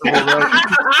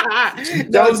uncomfortable,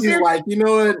 bro. Josie's like, you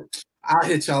know what? I'll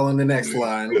hit y'all on the next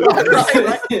line.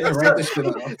 Write this shit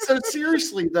off. So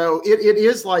seriously, though, it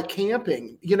is like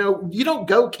camping. You know, you don't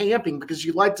go camping because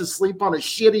you like to sleep on a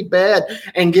shitty bed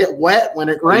and get wet when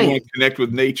it rains. You want to connect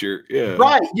with nature. Yeah.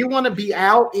 Right. You want to be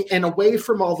out and away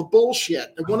from all the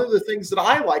bullshit. And one of the things that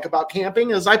I like about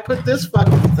camping is I put this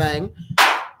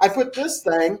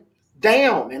thing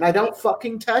down and I don't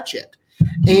fucking touch it.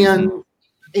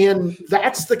 And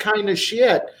that's the kind of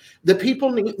shit that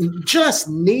people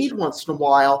need once in a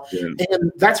while. Yeah.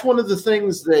 And that's one of the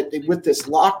things that with this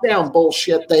lockdown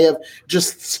bullshit, they have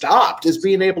just stopped, is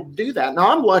being able to do that.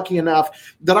 Now, I'm lucky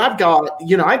enough that I've got,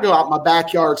 I go out in my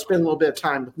backyard, spend a little bit of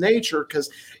time with nature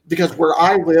because where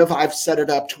I live, I've set it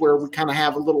up to where we kind of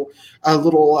have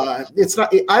it's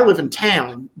not, I live in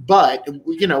town, but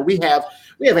we have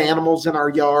animals in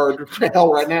our yard.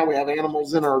 Hell, right now we have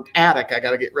animals in our attic I got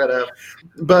to get rid of.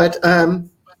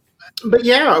 But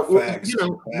yeah, Facts.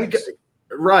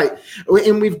 Right.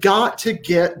 And we've got to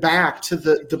get back to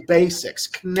the basics,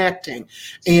 connecting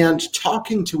and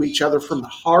talking to each other from the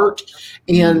heart,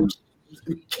 and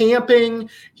camping,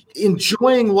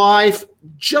 enjoying life,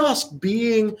 just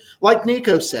being, like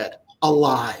Nico said,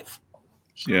 alive.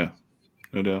 Yeah,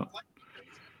 no doubt.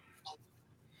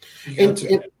 And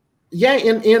to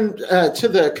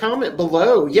the comment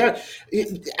below,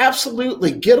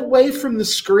 absolutely, get away from the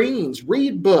screens,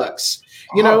 read books.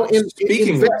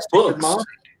 Speaking of books,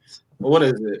 what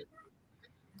is it?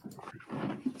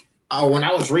 When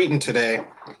I was reading today,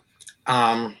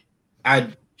 I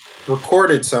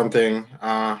recorded something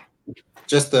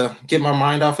just to get my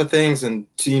mind off of things and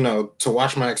to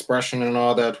watch my expression and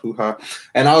all that hoo-ha.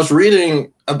 And I was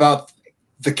reading about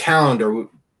the calendar.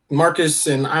 Marcus,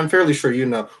 and I'm fairly sure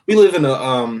we live in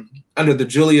under the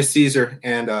Julius Caesar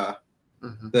and the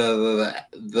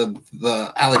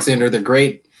Alexander the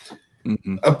Great.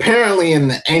 Mm-hmm. Apparently, in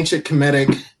the ancient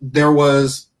Kemetic, there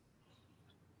was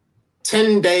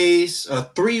 10 days,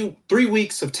 3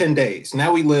 weeks of 10 days.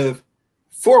 Now we live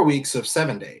 4 weeks of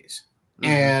 7 days,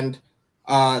 and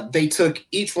they took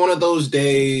each one of those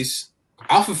days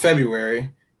off of February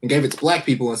and gave it to Black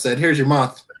people and said, "Here's your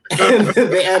month." And then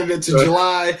they added it to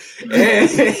July,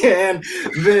 and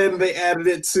then they added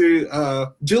it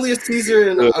to Julius Caesar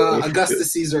and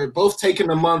Augustus Caesar, both taking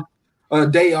a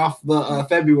day off the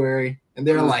February, and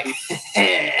they're like,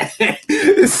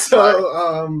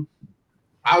 so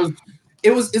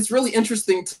it's really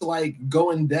interesting to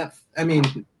go in depth. I mean,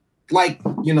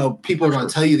 people are going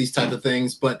to tell you these type of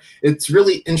things, but it's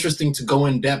really interesting to go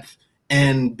in depth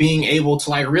and being able to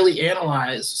really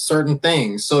analyze certain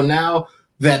things. So now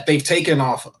that they've taken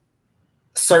off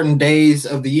certain days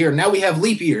of the year, now we have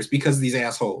leap years because of these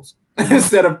assholes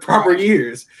instead of proper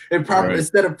years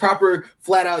instead of proper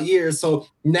flat out years. So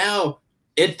now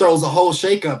it throws a whole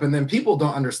shakeup, and then people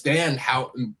don't understand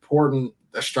how important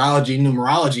astrology,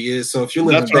 numerology is. So if you're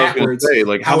living backwards,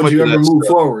 how would you ever move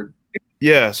forward?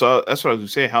 Yeah, so that's what I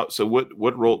was going to say.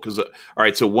 What role? Because all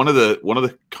right, so one of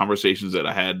the conversations that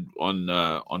I had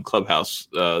on Clubhouse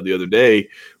the other day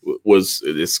was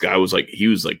this guy was he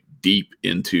was deep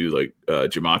into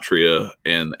gematria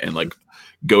and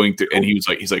going through, and he's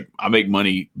like I make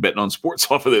money betting on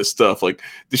sports off of this stuff.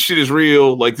 This shit is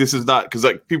real. This is not, because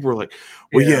people were like,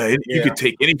 well, you could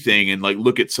take anything and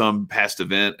look at some past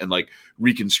event and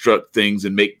reconstruct things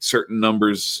and make certain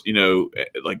numbers.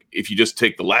 If you just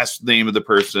take the last name of the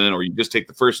person, or you just take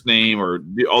the first name, or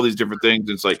all these different things.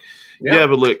 It's but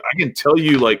look, I can tell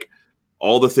you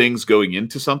all the things going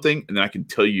into something, and then I can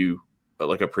tell you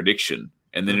a prediction,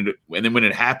 and then when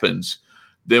it happens,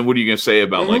 then what are you going to say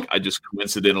about I just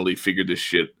coincidentally figured this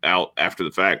shit out after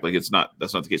the fact? That's not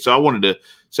the case. So I wanted to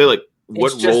say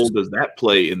what role does that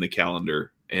play in the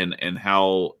calendar, and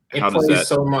how does that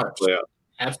so much play out?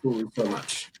 Absolutely so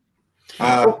much.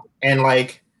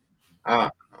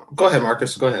 Go ahead,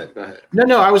 Marcus. Go ahead.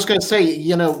 No, I was going to say,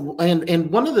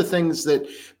 and one of the things that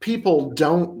people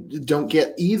don't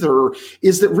get either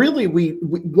is that really we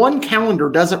one calendar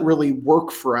doesn't really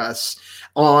work for us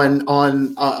on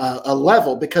a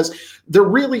level, because there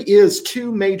really is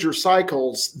two major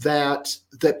cycles that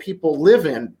people live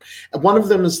in. One of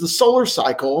them is the solar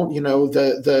cycle,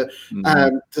 the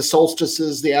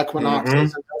solstices, the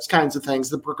equinoxes, and those kinds of things,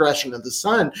 the progression of the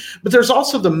sun. But there's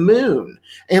also the moon,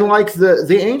 and like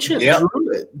the ancient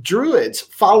druids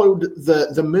followed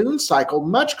the moon cycle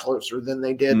much closer than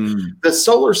they did the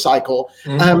solar cycle,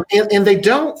 and they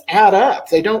don't add up.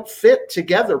 They don't fit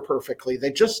together perfectly.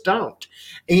 They just don't.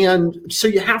 And so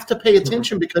you have to pay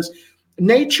attention, because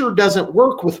nature doesn't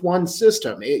work with one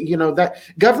system. That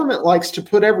government likes to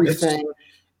put everything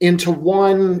into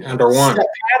one set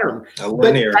pattern,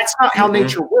 but that's not how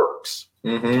nature works.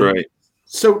 Right.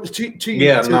 So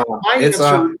it's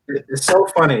so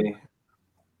funny.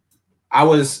 I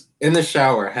was in the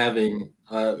shower having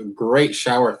a great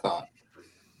shower thought,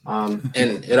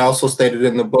 and it also stated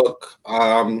in the book.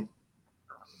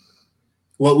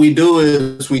 What we do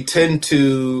is we tend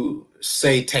to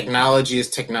say technology is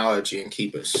technology and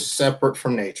keep it separate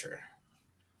from nature.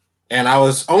 And I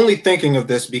was only thinking of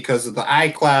this because of the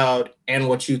iCloud and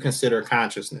what you consider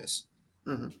consciousness.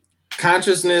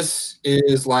 Consciousness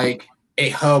is like a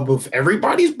hub of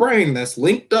everybody's brain that's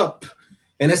linked up.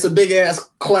 And it's a big ass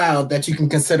cloud that you can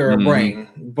consider a brain,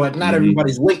 but not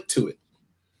everybody's linked to it.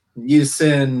 You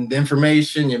send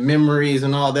information, your memories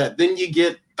and all that. Then you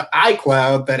get the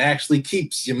iCloud that actually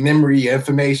keeps your memory, your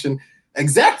information,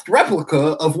 exact replica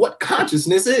of what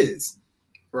consciousness is.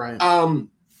 Right.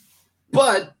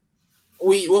 But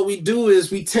what we do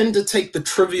is we tend to take the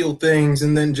trivial things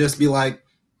and then just be like,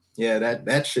 yeah,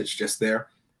 that shit's just there.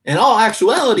 In all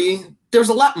actuality, there's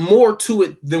a lot more to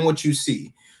it than what you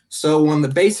see. So on the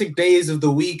basic days of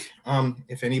the week,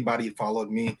 if anybody followed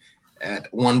me at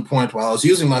one point while I was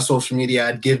using my social media,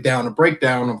 I'd give down a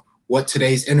breakdown of what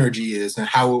today's energy is and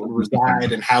how it would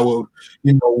reside and how it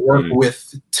would, work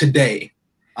with today.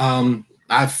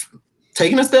 I've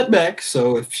taken a step back,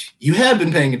 so if you have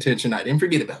been paying attention, I didn't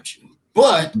forget about you.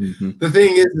 But the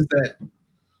thing is that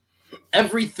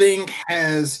everything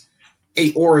has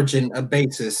a origin, a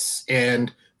basis.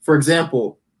 And for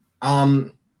example,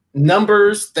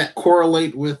 numbers that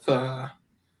correlate with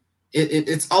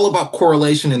it's all about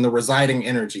correlation in the residing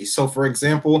energy. So for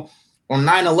example, on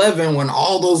 9/11, when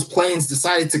all those planes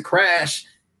decided to crash,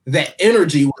 that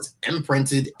energy was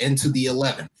imprinted into the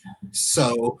 11th.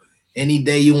 So any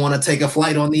day you want to take a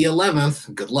flight on the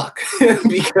 11th, good luck,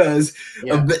 because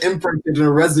of the imprinted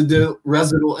and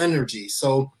residual energy.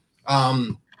 So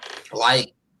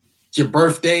like your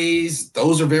birthdays,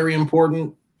 those are very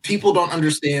important. People don't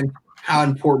understand how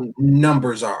important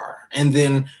numbers are, and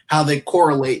then how they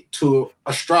correlate to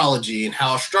astrology and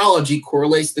how astrology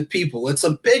correlates to people. It's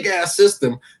a big ass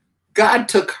system. God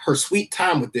took her sweet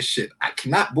time with this shit. I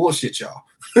cannot bullshit y'all.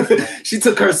 She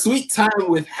took her sweet time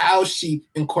with how she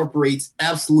incorporates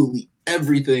absolutely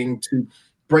everything to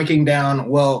breaking down.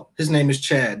 Well, his name is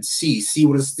Chad. C.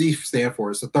 What does C stand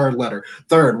for? It's the third letter.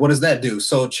 Third, what does that do?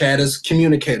 So Chad is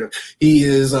communicative. He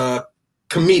is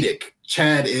comedic.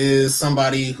 Chad is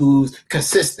somebody who's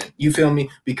consistent. You feel me?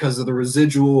 Because of the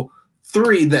residual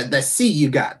 3 that C you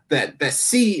got. That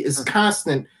C is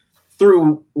constant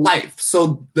through life.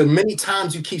 So the many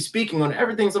times you keep speaking on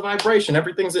everything's a vibration,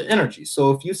 everything's an energy.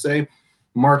 So if you say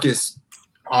Marcus,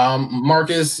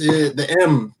 the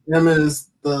M is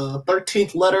the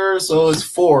 13th letter, so it's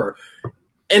 4.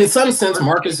 In some sense,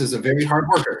 Marcus is a very hard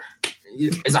worker.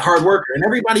 Is a hard worker, and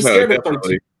everybody's scared of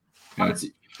 13. Yeah.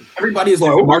 Everybody is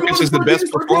like, Marcus is the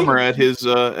best performer at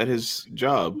his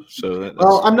job. So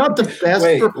well, I'm not the best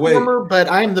performer, but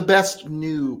I'm the best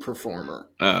new performer.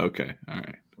 Oh, okay, all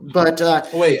right. But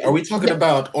wait, are we talking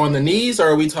about on the knees, or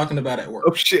are we talking about at work?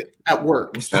 Oh shit, at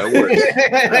work. At work.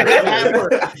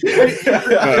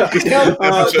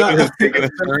 Taking a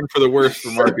turn for the worst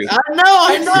for Marcus. I know.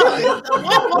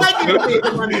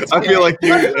 I feel like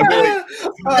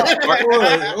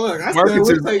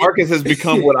Marcus has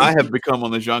become what I have become on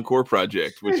the Jean Core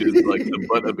project, which is like the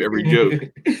butt of every joke.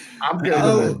 I'm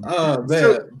good.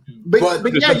 Man.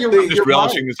 But yeah, you're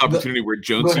relishing this opportunity where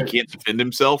Jonesy can't defend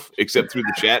himself except through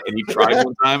the chat, and he tried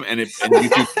one time, and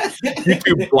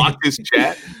YouTube blocked his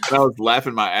chat, and I was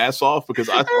laughing my ass off because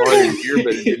I saw it in here,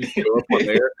 but it didn't show up on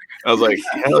there. I was like,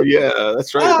 hell yeah,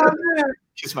 that's right. Oh,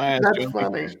 Kiss my ass. That's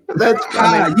funny. That's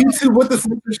funny. YouTube with the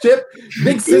censorship,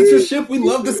 big censorship. We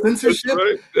love the censorship.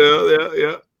 Right.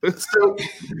 Yeah. So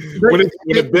when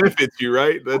it benefits you,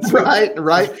 right? That's right.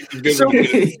 So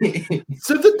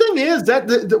the thing is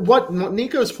that what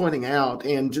Nico's pointing out,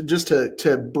 and just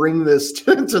to bring this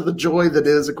to the joy that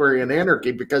is Aquarian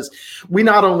Anarchy, because we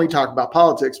not only talk about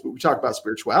politics, but we talk about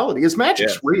spirituality. Is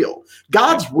magic's real?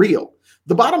 God's real.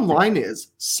 The bottom line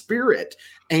is spirit,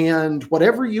 and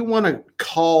whatever you want to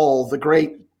call the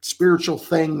great spiritual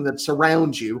thing that's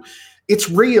around you, it's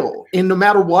real, and no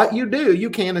matter what you do, you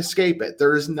can't escape it.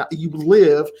 There is not. You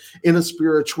live in a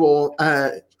spiritual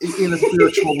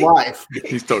life.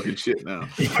 He's talking shit now,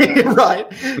 right?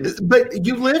 But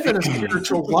you live in a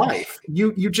spiritual life.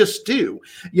 You just do.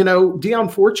 Dion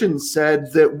Fortune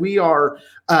said that we are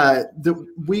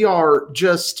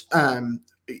just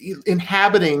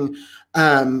inhabiting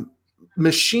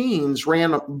machines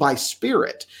ran by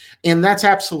spirit. And that's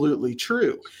absolutely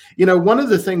true. One of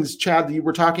the things, Chad, that you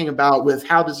were talking about with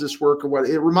how does this work or what,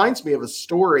 it reminds me of a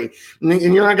story, and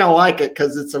you're not going to like it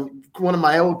because it's one of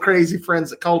my old crazy friends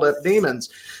that called up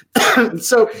demons.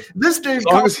 So this dude, as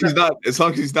long as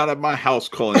he's not at my house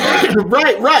calling,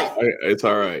 right, it's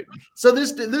all right. So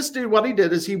this dude, what he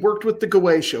did is he worked with the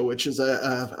Goetia, which is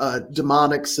a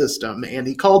demonic system, and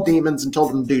he called demons and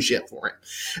told them to do shit for him.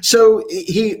 So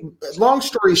long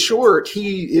story short,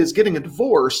 he is getting a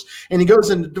divorce, and he goes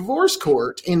into divorce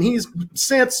court, and he's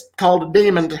since called a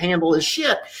demon to handle his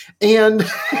shit, and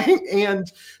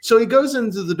so he goes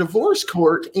into the divorce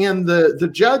court, and the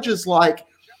judge is like,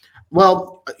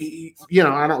 well, I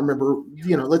don't remember,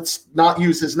 let's not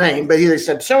use his name, but he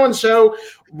said, so-and-so,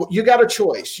 you got a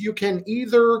choice. You can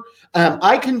either,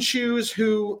 I can choose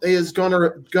who is going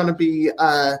to be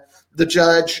the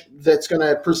judge that's going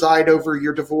to preside over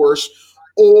your divorce,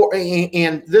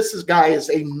 and this guy is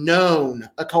a known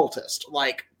occultist,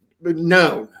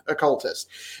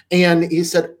 And he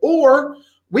said, or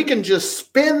we can just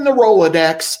spin the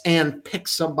Rolodex and pick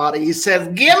somebody. He says,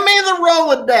 give me the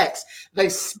Rolodex. They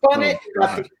spun it,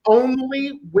 got the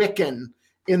only Wiccan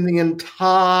in the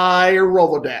entire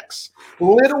Rolodex.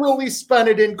 Literally spun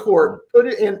it in court, put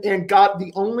it in, and got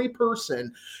the only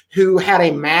person who had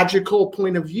a magical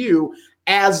point of view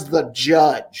as the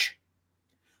judge.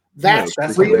 That's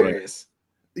real. Hilarious.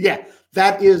 Yeah,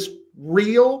 that is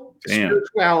real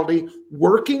spirituality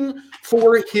working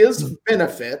for his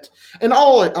benefit, and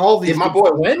all these. Did my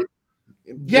boy win?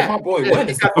 Yeah, my boy win. Look,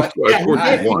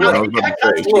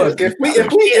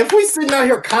 if we sitting out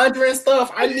here conjuring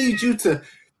stuff, I need you to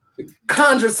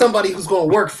conjure somebody who's going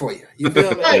to work for you. You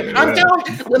feel me? Hey, I'm telling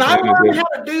you, when I learn how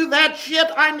to do that shit,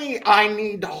 I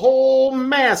need a whole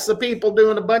mess of people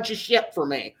doing a bunch of shit for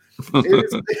me. So I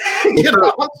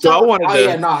wanted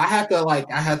to.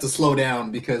 I had to slow down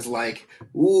because,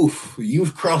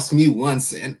 you've crossed me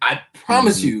once, and I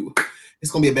promise you,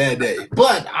 it's gonna be a bad day.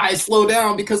 But I slow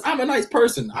down because I'm a nice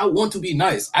person. I want to be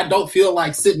nice. I don't feel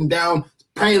like sitting down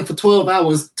praying for 12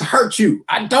 hours to hurt you.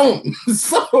 I don't.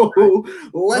 So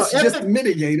let's just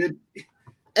mitigate it.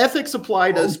 Ethics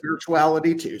apply to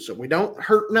spirituality too, so we don't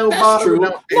hurt nobody. That's true.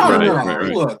 No.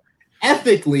 Look.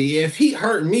 Ethically, if he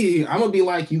hurt me, I'm gonna be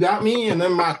like, you got me, and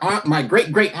then my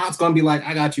great aunt's gonna be like,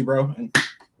 I got you, bro.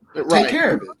 Take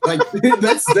care of it. Like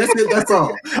that's it. That's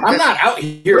all. I'm not out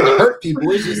here to hurt people.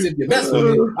 It's just if you mess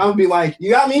with me, I'm gonna be like, you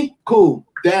got me, cool.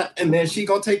 That, and then she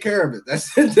gonna take care of it.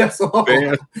 That's it. That's all.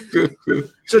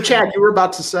 So, Chad, you were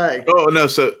about to say. Oh no.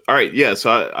 So, all right, yeah.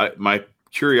 So, I my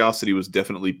curiosity was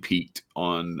definitely piqued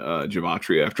on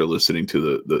gematria after listening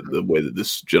to the way that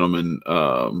this gentleman.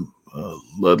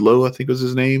 Ludlow, I think was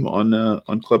his name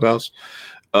on Clubhouse,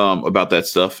 about that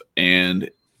stuff, and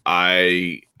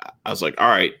I was like, all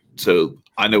right, so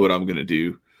I know what I'm going to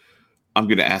do. I'm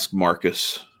going to ask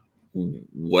Marcus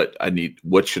what I need.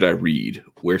 What should I read?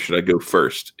 Where should I go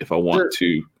first if I want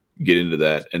to get into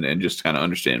that and just kind of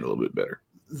understand a little bit better?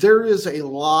 There is a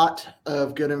lot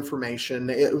of good information.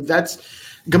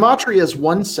 Gematria is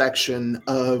one section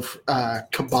of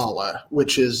Kabbalah,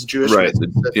 which is Jewish. Right.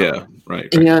 Yeah.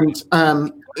 Right. And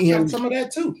some of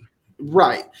that too.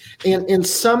 Right. And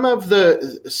some of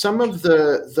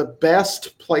the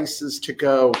best places to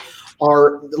go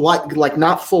are like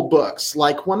not full books.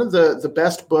 Like one of the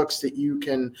best books that you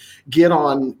can get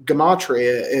on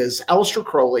Gematria is Aleister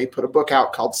Crowley put a book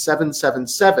out called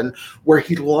 777, where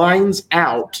he lines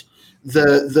out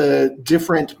the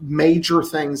different major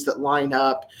things that line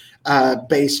up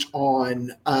based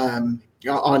on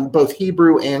both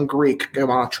Hebrew and Greek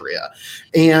Gematria.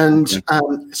 And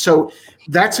so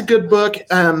that's a good book.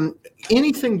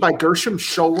 Anything by Gershom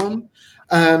Scholem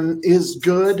is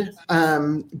good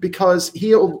because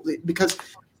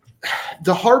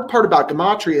the hard part about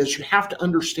gematria is you have to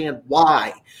understand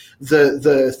why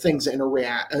the things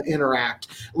interact.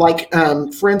 Like,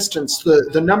 for instance,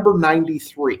 the number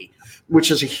 93, which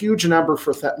is a huge number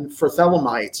for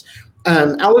Thelemites.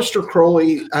 Aleister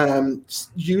Crowley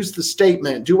used the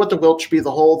statement, do what the will should be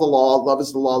the whole of the law, love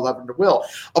is the law, love and the will.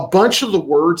 A bunch of the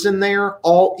words in there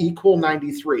all equal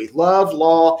 93. Love,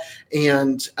 law,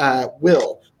 and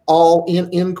will, all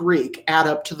in Greek, add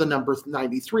up to the number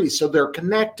 93. So they're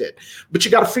connected. But you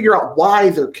got to figure out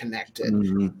why they're connected.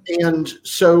 Mm-hmm. And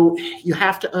so you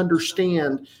have to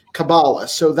understand Kabbalah.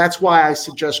 So that's why I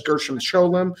suggest Gershom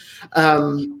Scholem.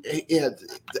 How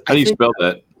do you spell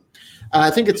that? I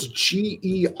think it's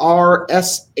Gersham.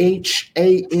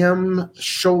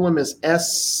 Scholem is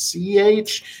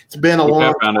SCH. It's been a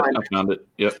long time. I found it.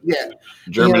 Yep. Yeah.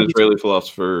 German Israeli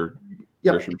philosopher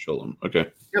Gershom Scholem. Okay.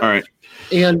 Yep. All right.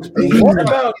 And what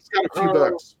about he's got a few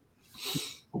books.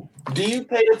 Do you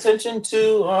pay attention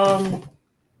to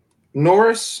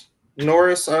Norse? Like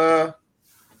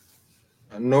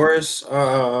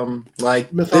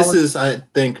mythology? This is, I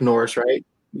think, Norse, right?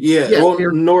 Yeah. Well,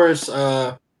 Norse.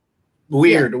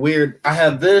 Weird. I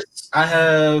have this. I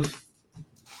have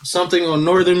something on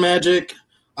Northern Magic.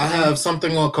 I have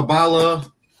something on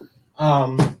Kabbalah.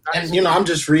 And I'm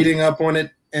just reading up on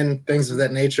it and things of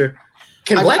that nature.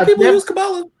 Can black people use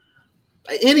Kabbalah?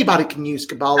 Anybody can use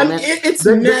Kabbalah. I mean, it's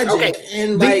magic. Okay.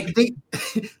 And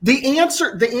the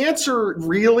answer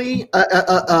really,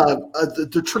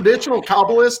 the traditional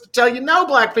Kabbalists tell you, no,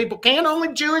 black people can.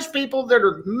 Only Jewish people that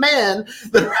are men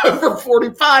that are over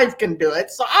 45 can do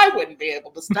it. So I wouldn't be able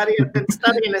to study it. I've been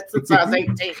studying it since I was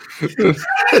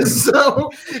 18. So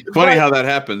funny how that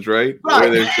happens, right? Where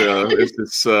there's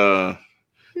this.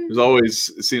 It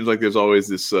seems like there's always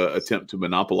this attempt to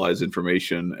monopolize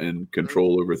information and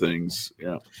control over things.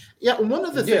 Yeah. Yeah. One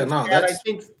of the things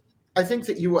I think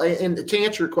that you, and to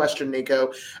answer your question,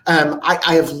 Nico,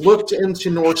 I have looked into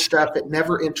Norse stuff. It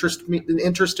never interested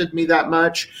me that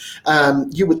much.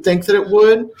 You would think that it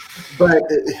would, but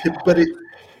it.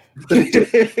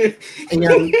 And,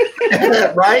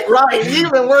 right.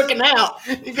 You've been working out.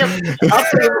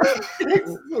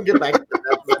 We'll get back to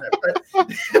that,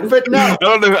 but no. I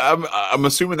don't know. I'm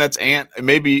assuming that's Ant.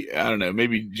 Maybe I don't know.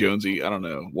 Maybe Jonesy. I don't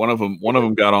know. One of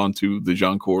them got onto the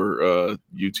Jean-Core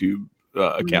YouTube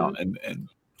account and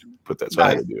put that. So I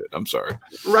had to do it. I'm sorry.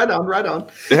 Right on.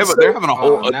 They're having a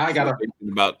whole now I got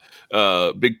about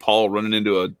Big Paul running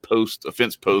into a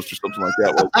fence post or something like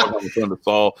that.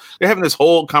 They're having this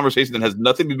whole conversation that has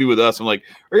nothing to do with us. I'm like,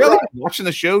 are y'all watching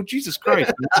the show? Jesus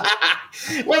Christ!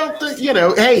 Well,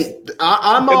 hey,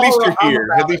 I'm at least you're here.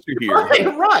 At least you're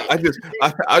here. Right.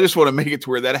 I just want to make it to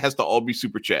where that has to all be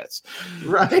super chats.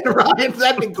 Right.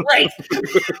 That'd be great.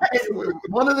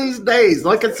 One of these days,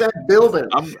 like I said, building.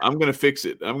 I'm gonna fix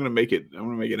it. I'm gonna make it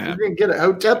happen. You're gonna get a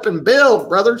Hotep and build,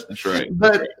 brothers. That's right.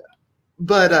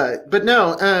 But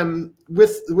no,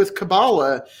 with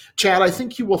Kabbalah, Chad, I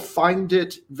think you will find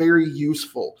it very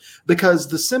useful because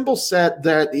the symbol set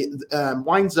that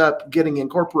winds up getting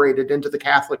incorporated into the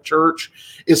Catholic Church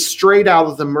is straight out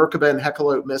of the Merkaba and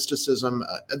Hekalot mysticism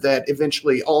that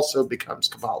eventually also becomes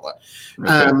Kabbalah.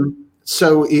 Okay.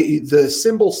 So the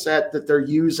symbol set that they're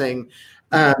using,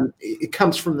 it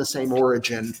comes from the same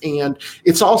origin, and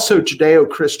it's also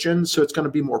Judeo-Christian, so it's going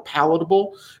to be more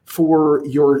palatable for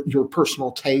your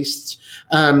personal tastes.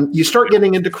 You start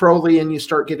getting into Crowley, and you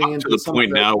start getting into the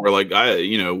point now where, like,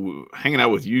 hanging out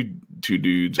with you two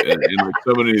dudes and like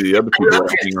so many of the other people I'm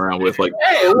hanging around with, like,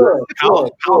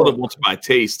 palatable to my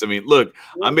taste. I mean, look,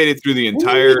 I made it through the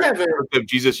entire of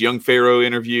Jesus Young Pharaoh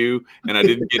interview, and I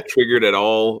didn't get triggered at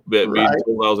all. But being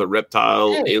told I was a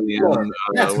reptile, alien,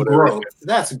 that's whatever. Growth.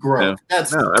 That's growth. Yeah.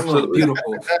 That's absolutely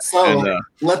beautiful. So and,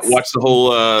 let's watch the whole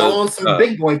throw on some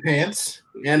big boy pants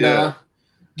and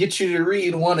get you to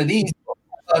read one of these.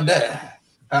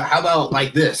 How about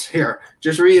like this? Here,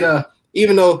 just read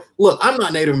even though, look, I'm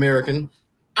not Native American.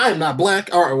 I'm not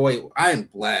black. Or wait, I am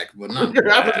black, but not black.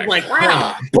 I was like,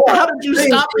 wow. How did you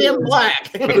stop being black?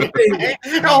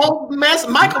 The whole mess.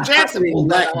 Michael Jackson being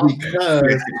black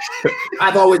because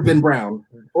I've always been brown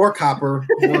or copper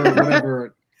or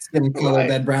whatever skin color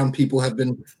that brown people have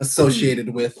been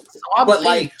associated with. But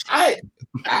like, I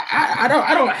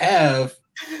don't have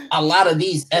a lot of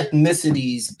these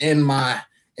ethnicities in my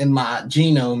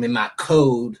genome, in my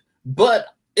code, but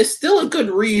it's still a good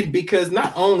read because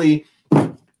not only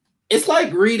it's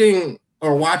like reading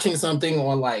or watching something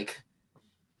on like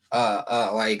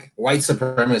white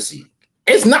supremacy.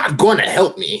 It's not going to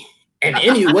help me in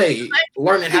any way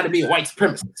learning how to be a white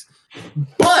supremacist.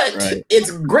 But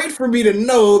it's great for me to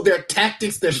know their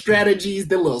tactics, their strategies,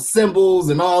 their little symbols,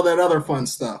 and all that other fun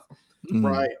stuff.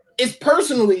 Right. It's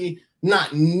personally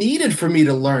not needed for me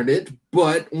to learn it,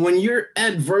 but when you're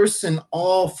adverse in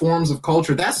all forms of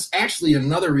culture, that's actually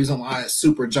another reason why I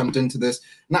super jumped into this.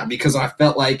 Not because I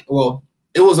felt like, well,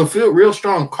 it was a real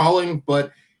strong calling,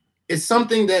 but it's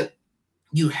something that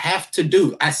you have to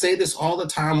do. I say this all the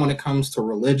time when it comes to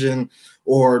religion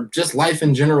or just life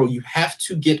in general. You have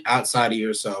to get outside of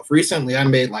yourself. Recently, I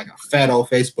made like a fat old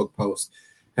Facebook post,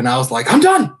 and I was like, I'm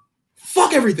done.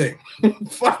 Fuck everything.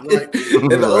 Fuck it.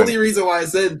 And the only reason why I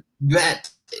said that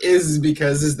is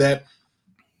because that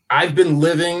I've been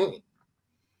living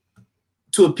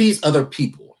to appease other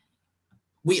people.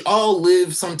 We all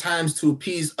live sometimes to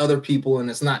appease other people, and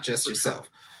it's not just yourself.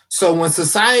 So when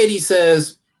society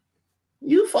says,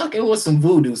 you fucking with some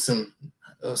voodoo, some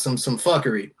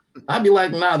fuckery, I'd be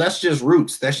like, nah, that's just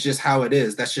roots. That's just how it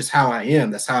is. That's just how I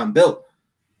am. That's how I'm built.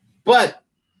 But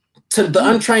to the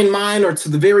untrained mind or to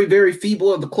the very, very feeble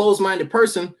or the closed-minded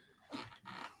person,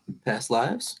 past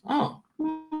lives. Oh,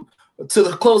 to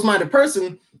the closed-minded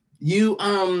person, you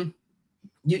only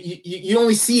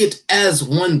see it as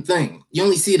one thing. You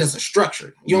only see it as a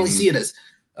structure. You only see it as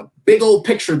a big old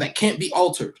picture that can't be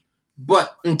altered.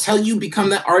 But until you become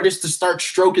that artist to start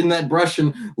stroking that brush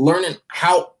and learning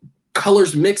how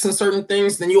colors mix in certain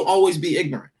things, then you'll always be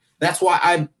ignorant. That's why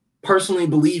I personally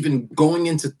believe in going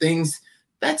into things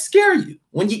that scare you.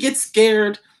 When you get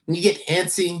scared, when you get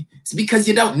antsy, it's because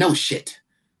you don't know shit.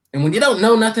 And when you don't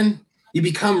know nothing, you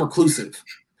become reclusive.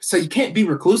 So you can't be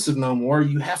reclusive no more.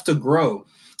 You have to grow.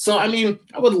 So, I mean,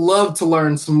 I would love to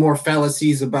learn some more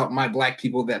fallacies about my black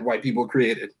people that white people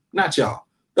created. Not y'all,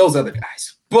 those other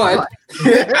guys. But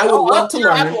I would love to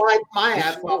learn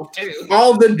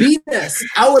all the BS.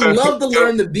 I would love to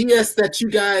learn the BS that you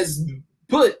guys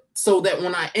put so that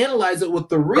when I analyze it with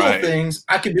the real things,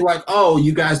 I could be like, oh,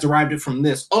 you guys derived it from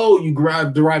this. Oh, you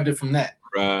derived it from that.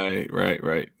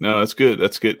 Right. No, that's good.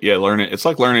 That's good. Yeah, learn it. It's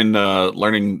like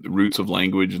learning roots of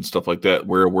language and stuff like that,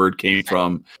 where a word came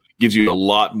from, gives you a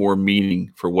lot more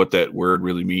meaning for what that word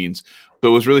really means.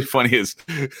 So what's really funny is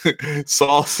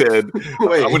Saul said, I'm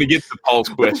going to get to Paul's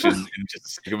question in just a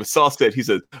second, but Saul said, he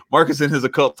said, Marcus in his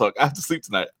occult talk, I have to sleep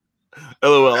tonight.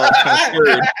 LOL, I'm kind of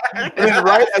scared. And then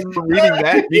right as we're reading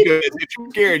that, he goes, if you're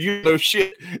scared, you know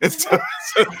shit. And so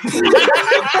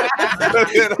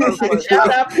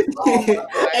shout out to Saul.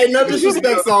 Hey, no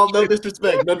disrespect, Saul. No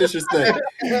disrespect.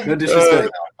 All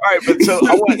right, but so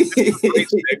I want this is a great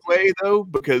segue though,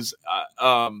 because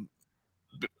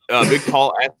Big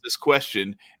Paul asked this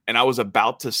question, and I was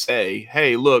about to say,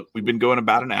 "Hey, look, we've been going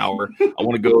about an hour. I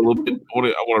want to go a little bit. I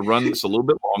want to run this a little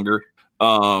bit longer,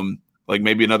 like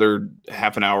maybe another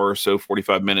half an hour or so,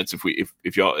 45 minutes, if we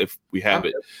have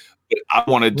it. But I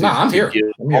wanted to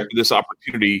give this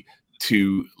opportunity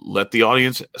to let the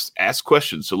audience ask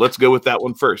questions. So let's go with that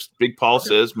one first. Big Paul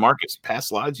says, Marcus, past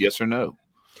slides, yes or no?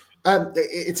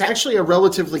 It's actually a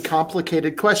relatively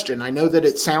complicated question. I know that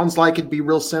it sounds like it'd be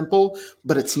real simple,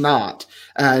 but it's not.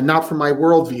 Not from my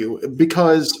worldview,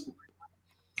 because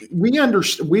we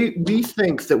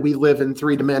think that we live in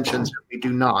three dimensions. We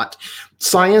do not.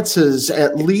 Science has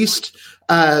at least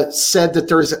said that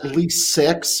there is at least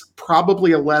 6,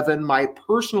 probably 11. My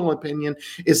personal opinion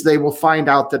is they will find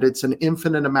out that it's an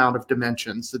infinite amount of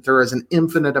dimensions, that there is an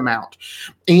infinite amount.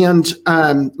 And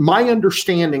my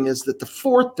understanding is that the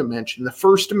 4th dimension, the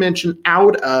first dimension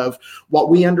out of what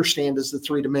we understand as the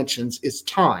 3 dimensions, is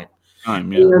time.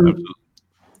 Time, yeah. Absolutely.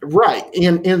 Right.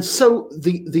 And so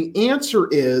the answer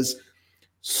is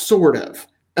sort of,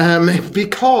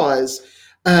 because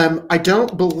I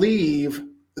don't believe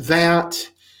that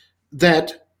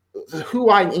who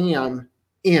I am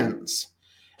ends.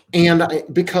 And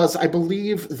because I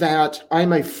believe that I'm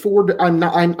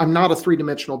not a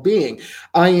 3-dimensional being.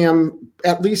 I am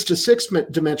at least a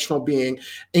 6-dimensional being.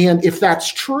 And if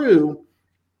that's true,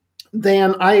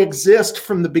 then I exist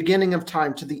from the beginning of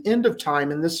time to the end of time.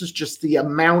 And this is just the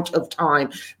amount of time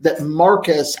that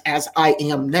Marcus, as I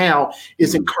am now,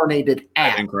 is incarnated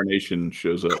at. Incarnation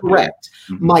shows up. Correct.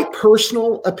 Mm-hmm. My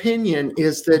personal opinion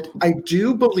is that I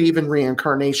do believe in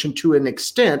reincarnation to an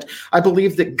extent. I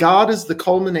believe that God is the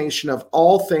culmination of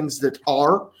all things that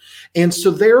are. And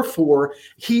so therefore,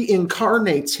 he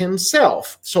incarnates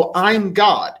himself. So I'm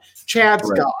God. Chad's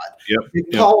God.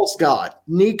 Paul's God.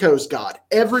 Nico's God.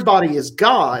 Everybody is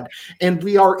God, and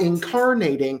we are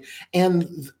incarnating,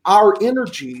 and our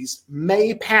energies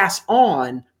may pass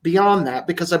on beyond that,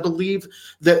 because I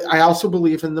also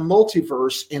believe in the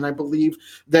multiverse, and I believe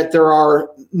that there are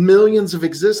millions of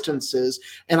existences,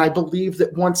 and I believe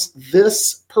that once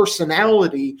this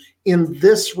personality in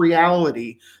this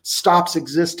reality stops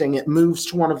existing. It moves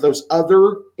to one of those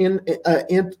other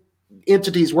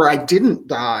entities where I didn't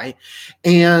die,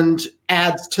 and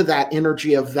adds to that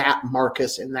energy of that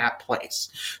Marcus in that place.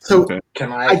 So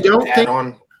can I don't add think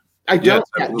on? I don't.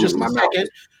 Just a second.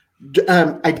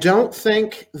 I don't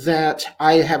think that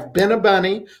I have been a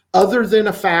bunny, other than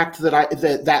a fact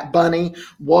that that bunny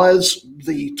was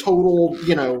the total,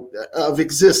 of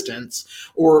existence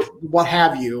or what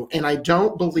have you. And I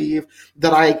don't believe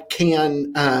that I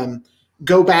can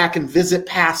go back and visit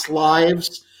past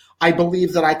lives. I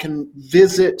believe that I can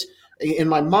visit in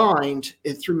my mind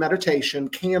through meditation,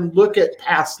 can look at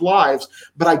past lives,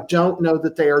 but I don't know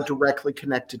that they are directly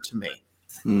connected to me.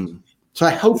 So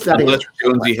I hope that unless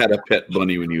Jonesy had a pet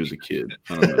bunny when he was a kid.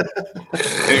 I don't know.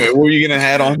 Anyway, what were you gonna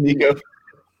add on, Nico?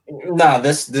 No,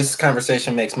 this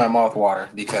conversation makes my mouth water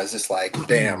because it's like,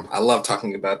 damn, I love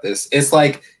talking about this. It's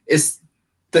like it's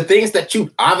the things that you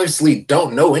obviously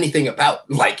don't know anything about.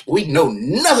 Like, we know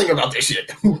nothing about this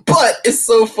shit, but it's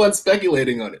so fun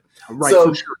speculating on it. Right.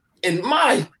 So, in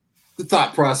my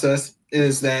thought process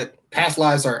is that past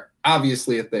lives are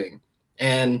obviously a thing,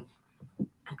 and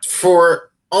for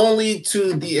only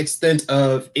to the extent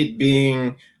of it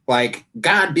being like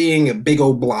God being a big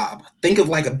old blob. Think of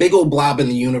like a big old blob in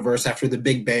the universe after the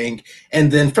Big Bang.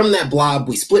 And then from that blob,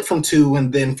 we split from two.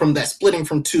 And then from that splitting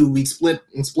from two, we split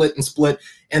and split and split.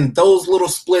 And those little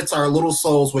splits are little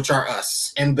souls, which are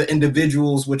us, and the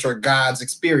individuals, which are God's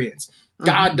experience.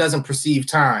 God doesn't perceive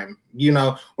time.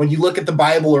 When you look at the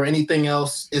Bible or anything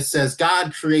else, it says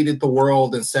God created the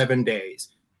world in 7 days.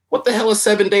 What the hell is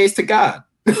 7 days to God?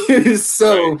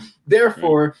 So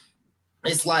therefore,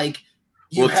 it's like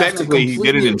technically he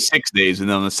did it in 6 days, and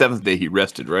then on the 7th day he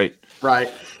rested, right?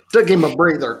 Right. Took him a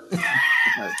breather.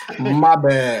 My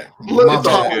bad.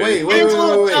 Wait.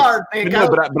 No,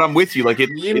 but I'm with you. Like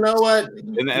You know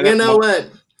what?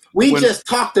 We just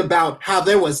talked about how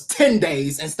there was 10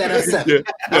 days instead of 7.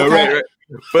 Right.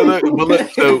 But look,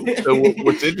 so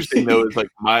what's interesting though is like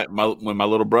when my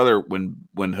little brother when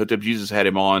Hooked Up Jesus had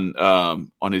him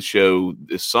on his show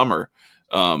this summer,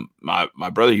 my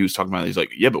brother, he was talking about it, he's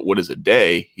like, yeah, but what is a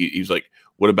day? He was like,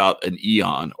 what about an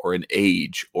eon or an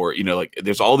age, or like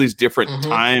there's all these different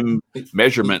time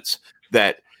measurements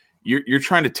that you're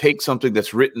trying to take something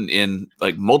that's written in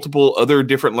like multiple other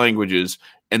different languages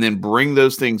and then bring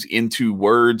those things into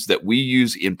words that we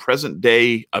use in present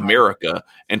day America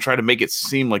and try to make it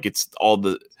seem like it's all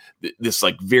this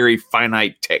like very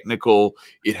finite technical.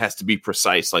 It has to be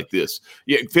precise like this.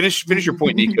 Yeah, finish your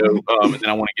point, Nico. And then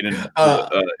I want to get into.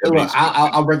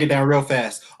 I'll break it down real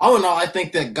fast. All in all, I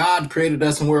think that God created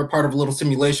us, and we're a part of a little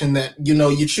simulation that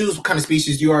you choose what kind of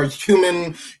species you are: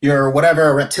 human, you're whatever,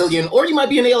 a reptilian, or you might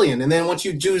be an alien. And then once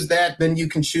you choose that, then you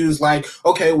can choose like,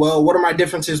 okay, well, what are my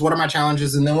differences? What are my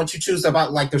challenges? And then once you choose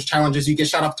about like those challenges, you get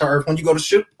shot off to Earth. When you go to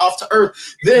shoot off to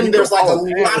Earth, then there's like a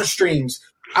lot of streams.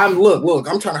 Look,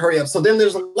 I'm trying to hurry up. So then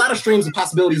there's a lot of streams of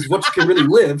possibilities of what you can really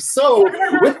live. So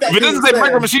with that, if it doesn't say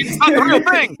Micro Machines, it's not the real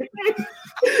thing.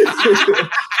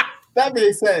 That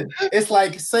being said, it's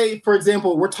like, say, for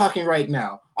example, we're talking right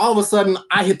now. All of a sudden,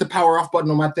 I hit the power off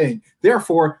button on my thing.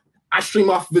 Therefore, I stream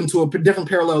off into a different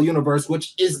parallel universe,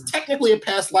 which is technically a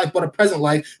past life, but a present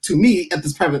life to me at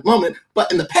this present moment.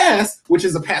 But in the past, which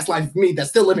is a past life for me that's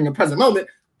still living a present moment,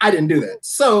 I didn't do that.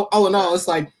 So all in all, it's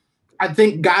like, I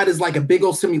think God is like a big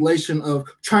old simulation of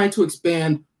trying to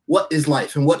expand what is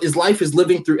life. And what is life is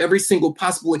living through every single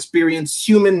possible experience,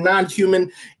 human,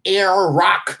 non-human, air,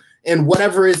 rock, and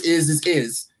whatever it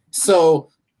is. So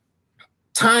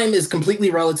time is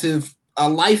completely relative. A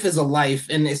life is a life,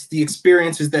 and it's the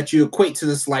experiences that you equate to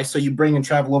this life. So you bring and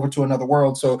travel over to another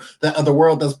world. So that other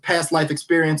world, those past life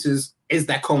experiences, is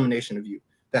that culmination of you.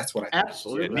 That's what I think.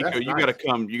 Absolutely. Yeah, Nico, you gotta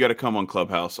come. You gotta come on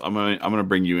Clubhouse. I'm gonna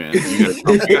bring you in. You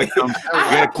gotta come.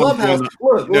 Clubhouse.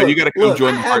 You gotta come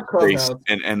join the heart space,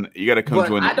 and you gotta come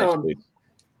join the heart space.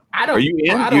 Are you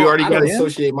in? I don't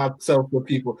associate myself with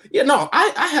people. Yeah, no,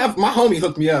 I have my homie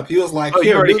hooked me up. He was like, "Oh,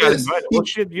 you already got invited." Well,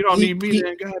 shit, you don't need me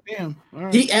then. Goddamn.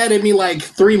 Right. He added me like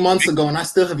 3 months ago, and I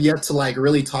still have yet to like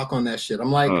really talk on that shit.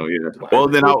 I'm like, oh yeah. Well,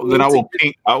 then I will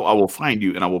ping. I will find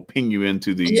you, and I will ping you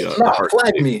into the.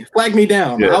 Flag me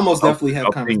down. Yeah, I almost definitely have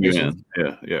conversations.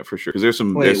 Yeah, for sure. Because there's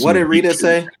some. Wait, what did Rita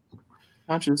say?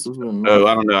 Oh, I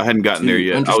don't know. I hadn't gotten there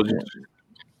yet.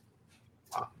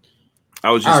 I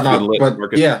was just going to let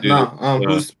Marcus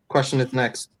whose question is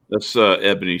next? That's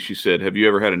Ebony. She said, have you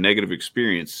ever had a negative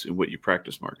experience in what you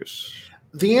practice, Marcus?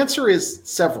 The answer is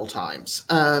several times.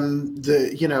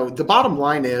 The bottom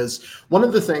line is one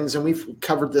of the things, and we've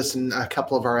covered this in a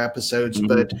couple of our episodes,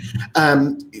 but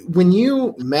when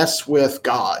you mess with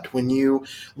God, when you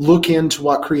look into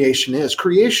what creation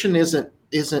isn't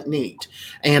neat,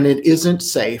 and it isn't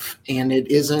safe, and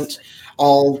it isn't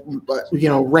all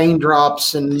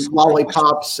raindrops and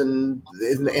lollipops and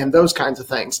those kinds of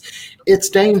things. It's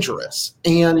dangerous.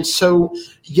 And so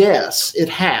yes, it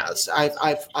has.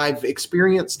 I've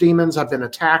experienced demons. I've been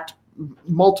attacked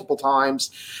multiple times,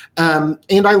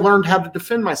 and I learned how to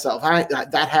defend myself.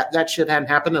 That shit hadn't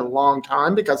happened in a long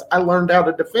time because I learned how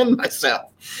to defend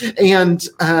myself. And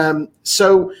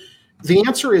so the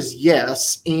answer is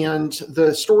yes, and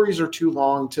the stories are too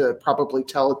long to probably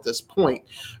tell at this point,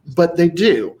 but they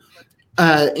do.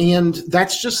 And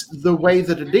that's just the way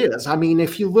that it is. I mean,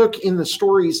 if you look in the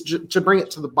stories, to bring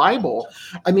it to the Bible,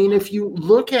 I mean, if you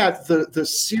look at the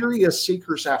serious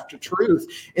seekers after truth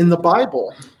in the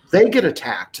Bible, they get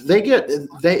attacked. They get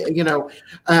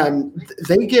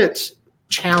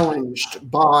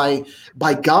challenged by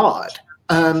God.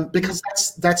 Because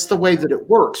that's the way that it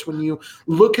works. When you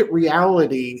look at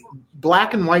reality,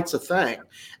 black and white's a thing.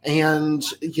 And,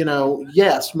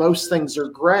 yes, most things are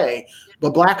gray, but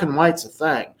black and white's a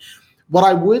thing. What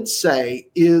I would say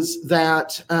is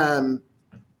that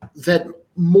that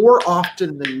more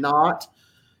often than not,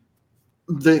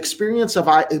 the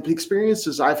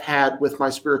experiences I've had with my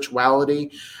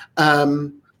spirituality,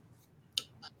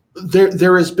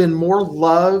 there has been more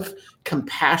love,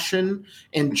 compassion,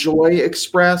 and joy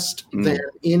expressed than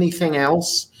anything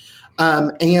else.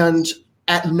 And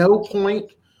at no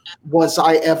point was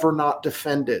I ever not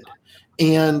defended.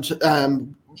 And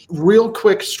real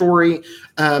quick story,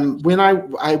 when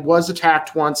I was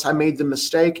attacked once, I made the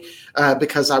mistake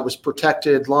because I was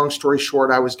protected. Long story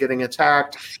short, I was getting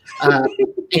attacked.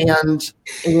 And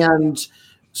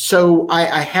so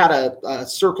I had a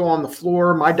circle on the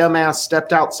floor. My dumbass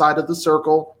stepped outside of the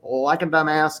circle like a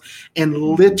dumbass and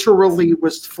literally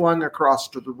was flung across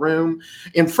to the room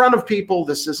in front of people.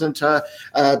 This isn't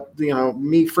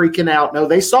me freaking out. No,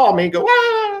 they saw me go,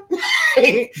 ah!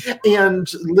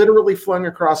 And literally flung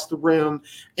across the room.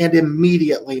 And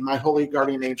immediately my holy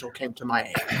guardian angel came to my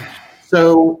aid.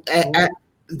 So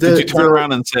did you turn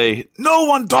around and say, "No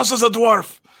one tosses a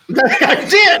dwarf"? I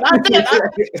did. I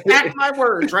stacked my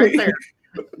words right there.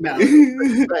 No,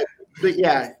 but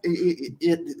yeah,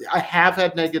 I have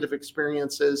had negative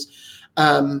experiences.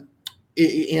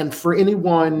 And for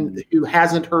anyone who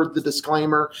hasn't heard the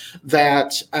disclaimer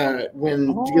that when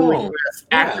dealing with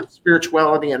active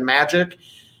spirituality and magic,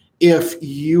 if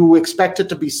you expect it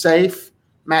to be safe,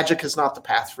 magic is not the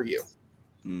path for you.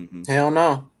 Mm-hmm. Hell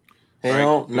no.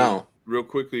 Hell no. Real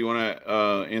quickly, you want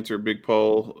to answer Big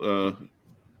Paul?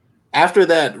 After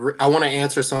that, I want to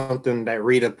answer something that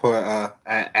Rita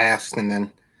asked, and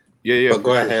then But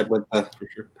go ahead with the for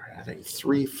sure. I think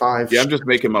 3, 5. Yeah, I'm just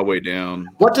making my way down.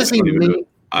 What does he mean?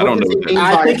 I don't know.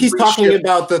 I think he's talking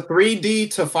about the 3D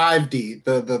to 5D,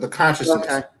 the consciousness.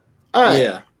 Okay.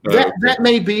 Yeah. That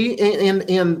may be,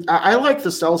 and I like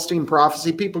the Celestine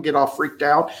prophecy. People get all freaked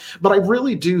out, but I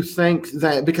really do think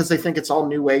that because they think it's all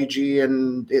new agey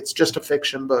and it's just a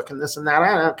fiction book and this and that.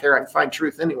 I don't care. I can find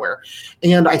truth anywhere,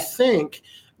 and I think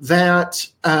that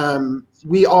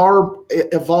we are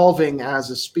evolving as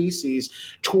a species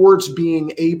towards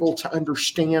being able to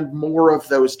understand more of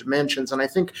those dimensions. And I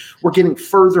think we're getting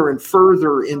further and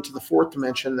further into the fourth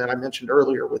dimension that I mentioned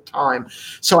earlier with time.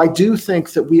 So I do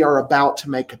think that we are about to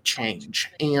make a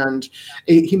change. And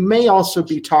he may also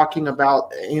be talking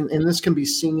about, and this can be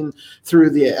seen through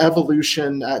the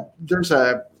evolution. There's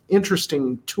a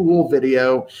interesting tool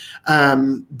video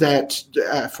that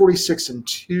 46 and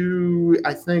 2,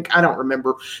 I think, I don't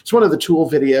remember. It's one of the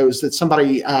tool videos that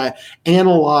somebody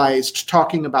analyzed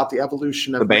talking about the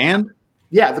evolution of the band.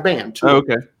 Yeah, the band. Tool. Oh,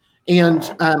 okay.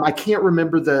 And I can't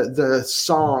remember the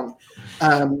song,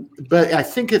 but I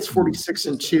think it's 46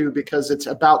 and 2 because it's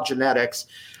about genetics.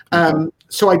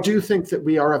 So I do think that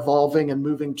we are evolving and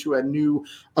moving to a new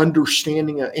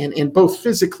understanding in both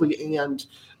physically and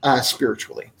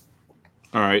spiritually.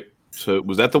 All right. So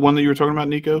was that the one that you were talking about,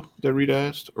 Nico, that Rita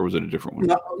asked, or was it a different one?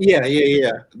 No, yeah.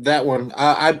 That one.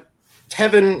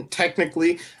 Heaven,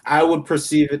 technically, I would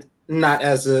perceive it not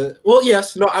as a. Well,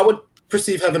 yes, no, I would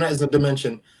perceive heaven as a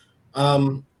dimension.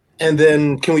 And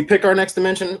then, can we pick our next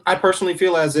dimension? I personally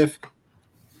feel as if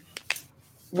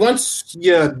once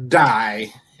you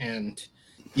die and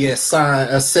you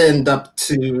ascend up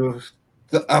to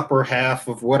the upper half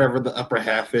of whatever the upper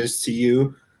half is to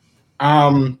you,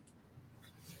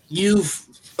 you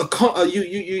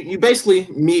basically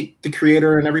meet the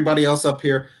creator and everybody else up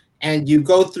here, and you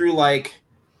go through like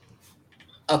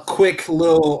a quick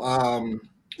little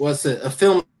a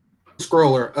film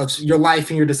scroller of your life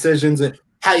and your decisions and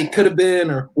how you could have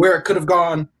been or where it could have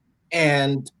gone,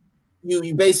 and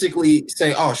you basically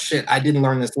say, oh shit, I didn't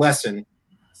learn this lesson.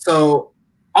 So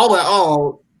all in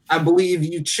all, I believe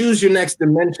you choose your next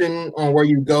dimension on where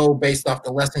you go based off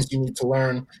the lessons you need to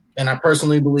learn. And I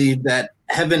personally believe that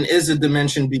heaven is a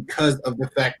dimension because of the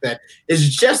fact that it's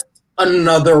just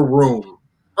another room.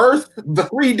 Earth, the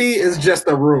 3D is just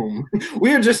a room.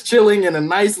 We are just chilling in a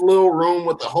nice little room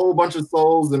with a whole bunch of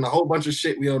souls and a whole bunch of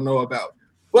shit we don't know about.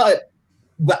 But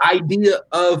the idea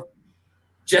of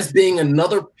just being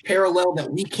another parallel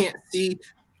that we can't see,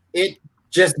 it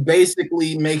just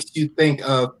basically makes you think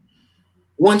of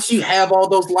once you have all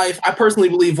those I personally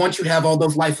believe once you have all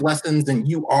those life lessons and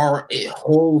you are a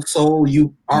whole soul,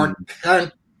 you are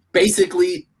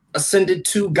basically ascended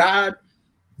to God,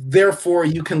 therefore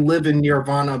you can live in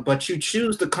nirvana, but you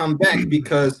choose to come back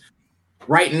because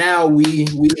right now we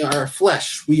are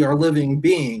flesh, we are living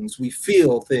beings, we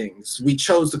feel things. We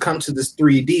chose to come to this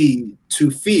 3D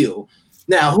to feel.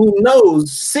 Now, who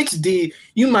knows, 6D,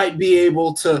 you might be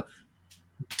able to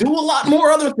do a lot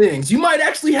more other things. You might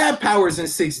actually have powers in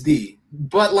 6D,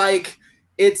 but like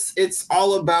it's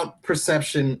all about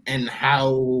perception and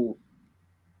how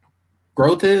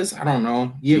growth is. I don't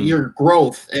know. Your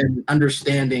growth and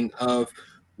understanding of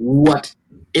what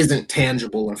isn't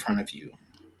tangible in front of you.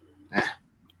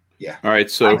 Yeah. All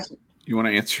right. So you want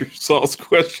to answer Saul's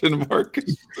question,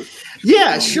 Marcus?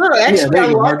 Yeah, sure. Actually,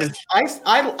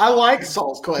 I like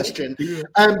Saul's question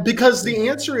because the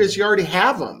answer is you already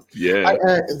have them. Yeah.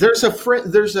 There's a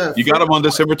friend. You got them on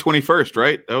December 21st,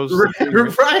 right? That was right.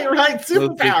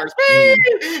 Superpowers.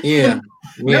 Yeah.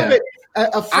 No, but,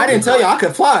 I didn't tell you I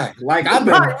could fly. Like I've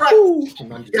been.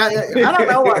 Right. Yeah, I don't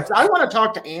know. I want to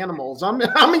talk to animals. I'm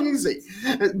easy,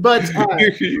 but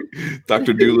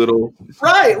Dr. Doolittle.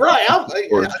 Right.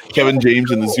 Or Kevin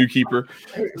James and the Zookeeper.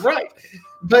 Right.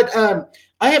 But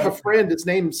I have a friend. His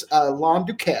name's Lon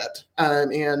Duquette,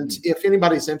 and if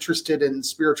anybody's interested in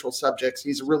spiritual subjects,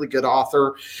 he's a really good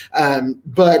author.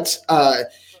 But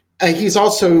he's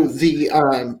also the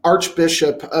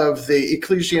Archbishop of the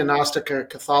Ecclesia Gnostica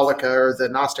Catholica, or the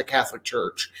Gnostic Catholic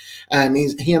Church. And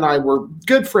he and I were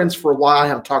good friends for a while. I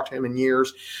haven't talked to him in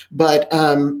years, but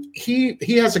he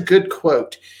has a good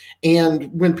quote.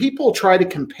 And when people try to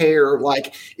compare,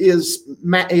 like, is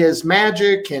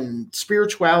magic and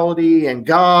spirituality and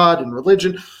God and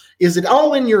religion, is it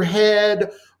all in your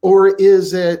head? Or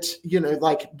is it,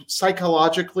 like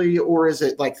psychologically, or is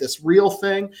it like this real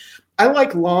thing? I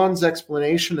like Lon's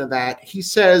explanation of that. He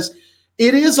says,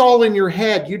 it is all in your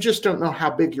head. You just don't know how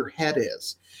big your head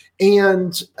is.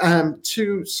 And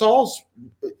to Saul's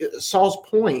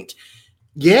point,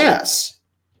 yes,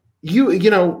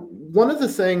 one of the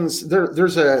things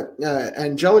there's a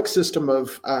angelic system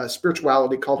of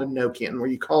spirituality called Enochian, where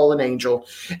you call an angel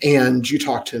and you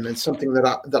talk to him. It's something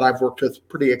that I've worked with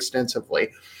pretty extensively.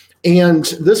 And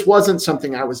this wasn't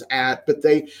something I was at, but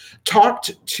they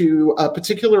talked to a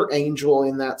particular angel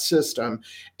in that system,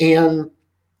 and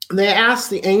they asked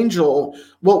the angel,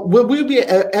 well, will we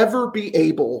ever be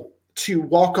able to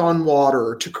walk on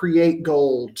water, to create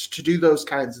gold, to do those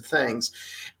kinds of things?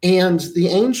 And the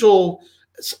angel's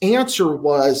answer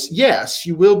was, yes,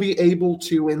 you will be able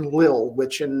to in Lil,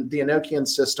 which in the Enochian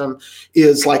system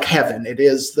is like heaven. It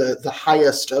is the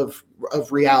highest of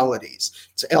realities.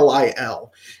 It's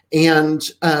LIL. And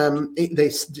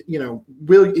they,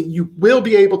 you will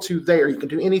be able to there. You can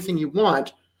do anything you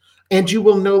want, and you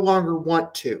will no longer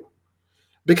want to,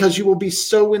 because you will be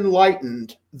so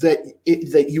enlightened that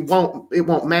it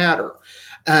won't matter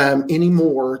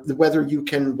anymore whether you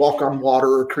can walk on water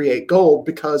or create gold,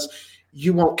 because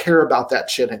you won't care about that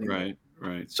shit anymore.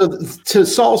 Right. So to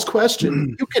Saul's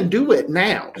question, you can do it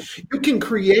now. You can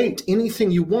create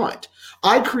anything you want.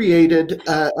 I created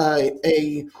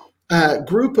a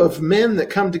group of men that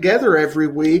come together every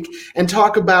week and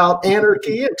talk about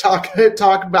anarchy and talk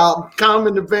about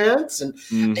common events and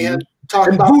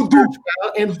talk about voodoo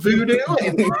and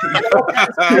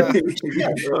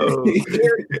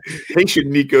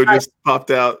Haitian Nico just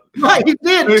popped out. Right, he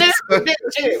did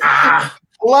too.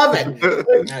 Love it.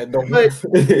 But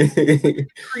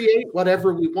create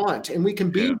whatever we want, and we can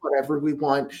be whatever we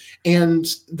want, and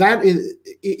that is,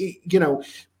 it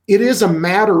is a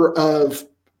matter of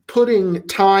putting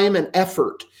time and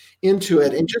effort into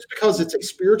it. And just because it's a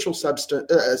spiritual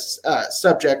subject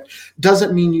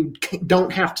doesn't mean you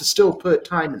don't have to still put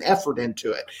time and effort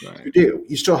into it. Right. You do.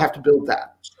 You still have to build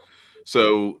that.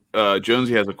 So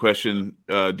Jonesy has a question.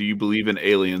 Do you believe in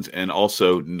aliens? And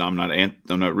also, I'm not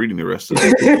reading the rest of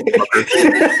it.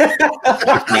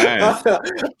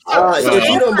 If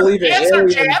you don't believe in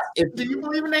aliens, do you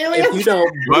believe in aliens? If you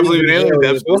don't, I believe in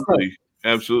aliens.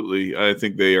 Absolutely. I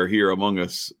think they are here among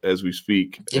us as we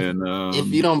speak. If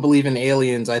you don't believe in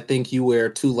aliens, I think you wear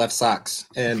 2 left socks.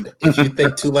 And if you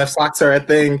think 2 left socks are a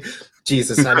thing,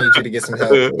 Jesus, I need you to get some help.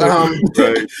 Right.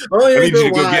 I need you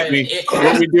to go get me.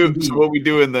 What we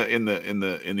do in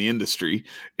the industry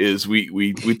is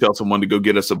we tell someone to go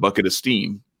get us a bucket of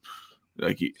steam.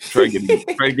 Like try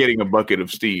getting a bucket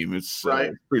of steam. It's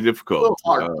pretty difficult.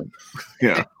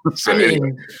 Yeah. So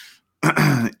anyway.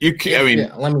 You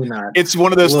can't. Let me not. It's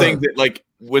one of those things that, like,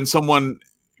 when someone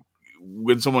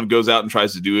goes out and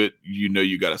tries to do it,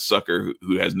 you got a sucker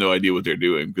who has no idea what they're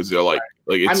doing, because they're like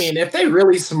if they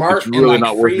really smart and really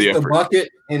not freeze the bucket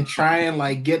and try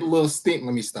and get a little steam.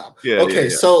 Let me stop.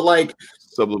 So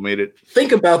sublimate it.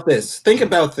 Think about this.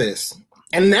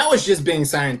 And now it's just being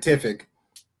scientific.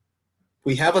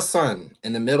 We have a sun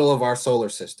in the middle of our solar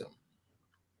system.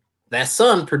 That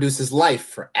sun produces life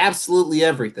for absolutely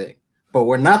everything. But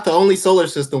we're not the only solar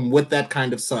system with that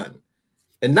kind of sun.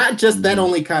 And not just that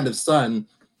only kind of sun.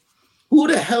 Who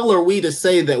the hell are we to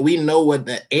say that we know what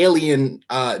the alien,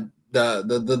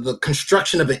 the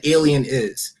construction of an alien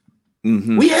is?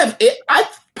 Mm-hmm. I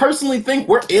personally think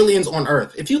we're aliens on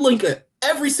Earth. If you look at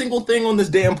every single thing on this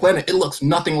damn planet, it looks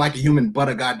nothing like a human but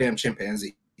a goddamn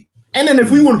chimpanzee. And then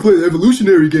if we want to play the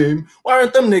evolutionary game, why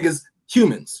aren't them niggas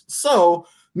humans? So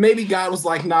maybe God was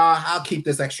like, nah, I'll keep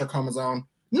this extra chromosome.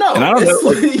 No. And I don't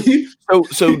know.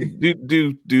 So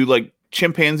do like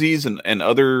chimpanzees and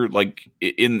other, like,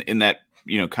 in that,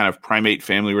 kind of primate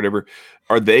family or whatever,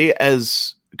 are they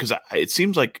as, because it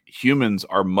seems like humans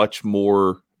are much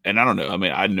more, and I don't know. I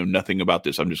mean, I know nothing about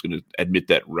this. I'm just going to admit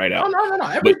that right out. No.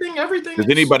 Everything. Does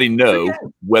anybody know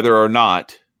whether or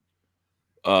not,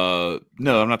 no,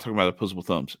 I'm not talking about opposable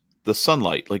thumbs. The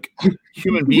sunlight, like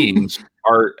human beings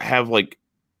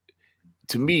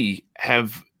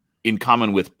have in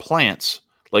common with plants,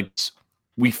 like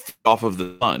we feed off of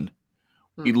the sun.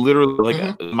 We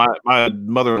literally, my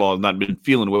mother-in-law has not been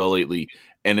feeling well lately,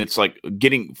 and it's like I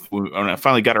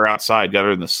finally got her outside, got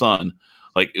her in the sun,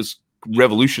 like it's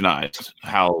revolutionized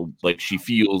how she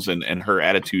feels and her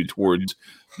attitude towards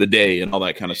the day and all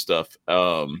that kind of stuff.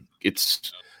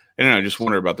 It's, I don't know, I just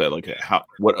wonder about that, like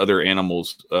what other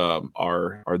animals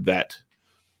are that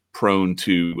prone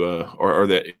to or are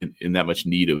that in that much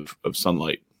need of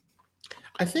sunlight?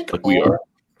 I think we are.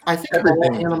 I think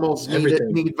all animals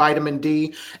need vitamin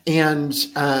D,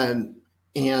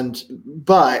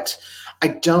 but I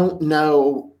don't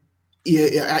know.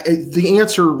 The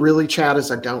answer really, Chad,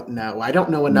 is I don't know. I don't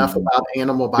know enough about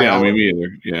animal biology. Yeah, me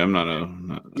either. Yeah, I'm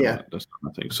not. That's not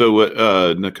my thing. So what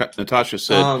Natasha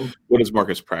said, what does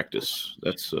Marcus practice?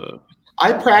 That's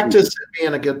I practice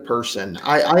being a good person.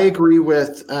 I agree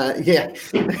with,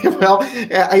 well,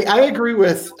 I agree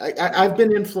with, I've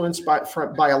been influenced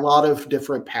by a lot of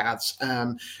different paths,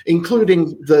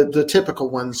 including the typical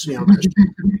ones,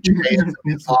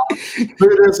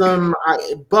 Buddhism,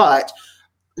 but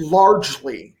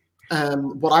largely,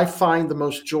 what I find the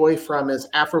most joy from is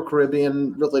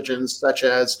Afro-Caribbean religions such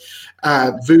as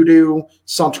Voodoo,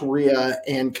 Santeria,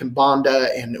 and Kimbanda,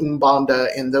 and Umbanda,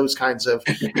 and those kinds of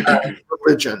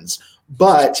religions.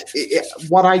 But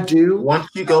what I do... Once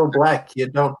you go black, you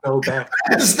don't go back.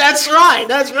 That's right.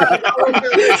 That's right.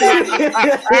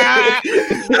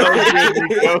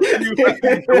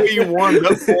 You warmed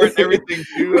up for it and everything,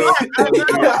 too.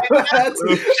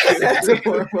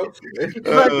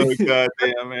 Oh, God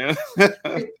damn, man.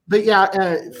 But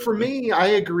yeah, for me, I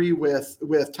agree with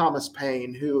Thomas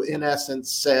Paine, who in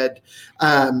essence said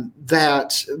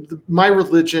that my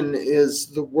religion is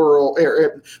the world,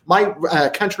 my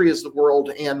country is the world,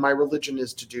 and my religion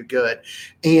is to do good.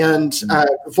 And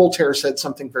Voltaire said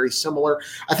something very similar.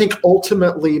 I think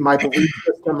ultimately my belief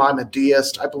system, I'm a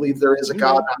deist. I believe there is a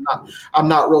God. I'm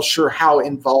not real sure how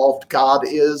involved God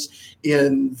is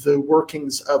in the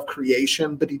workings of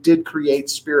creation, but he did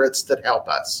create spirits that help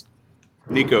us.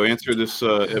 Nico, answer this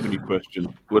Ebony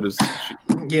question. What is?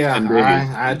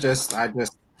 I just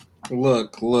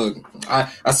look.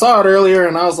 I saw it earlier,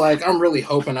 and I was like, I'm really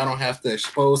hoping I don't have to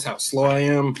expose how slow I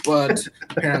am. But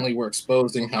apparently, we're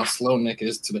exposing how slow Nick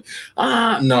is today.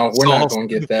 No, we're not going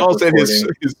to get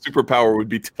that. His superpower would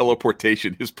be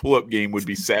teleportation. His pull-up game would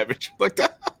be savage like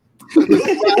that.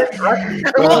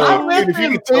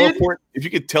 If you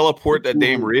could teleport that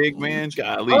damn rig, man,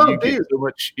 golly,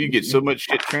 you get so much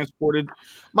shit transported.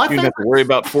 You don't have to worry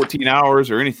about 14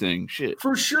 hours or anything. Shit.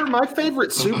 For sure, my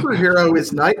favorite superhero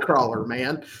is Nightcrawler,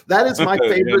 man. That is my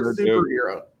favorite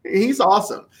superhero. He's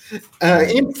awesome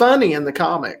and funny in the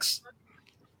comics.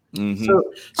 Mm-hmm.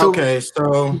 So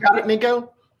you got it,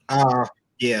 Nico?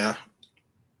 Yeah,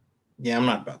 I'm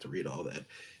not about to read all that.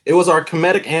 It was our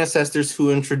Kemetic ancestors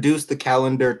who introduced the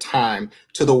calendar time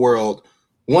to the world.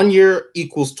 1 year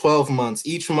equals 12 months.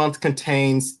 Each month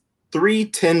contains 3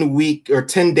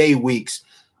 10-day weeks,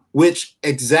 with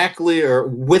exactly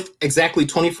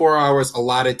 24 hours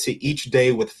allotted to each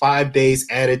day, with 5 days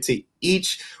added to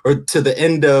each or to the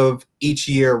end of each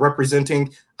year,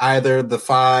 representing either the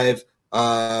 5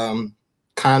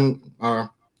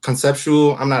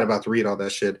 conceptual. I'm not about to read all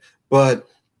that shit, but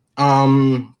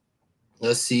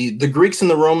let's see. The Greeks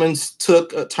and the Romans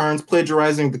took turns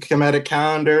plagiarizing the Kemetic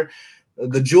calendar.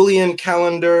 The Julian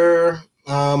calendar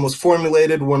was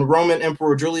formulated when Roman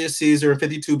Emperor Julius Caesar in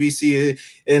 52 BC,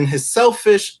 in his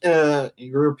selfish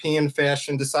European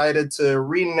fashion, decided to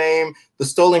rename the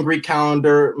stolen Greek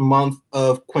calendar month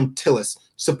of Quintilis,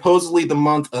 supposedly the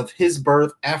month of his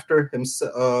birth. After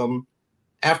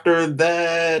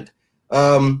that,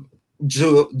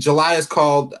 July is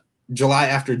called July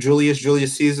after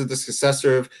Julius Caesar, the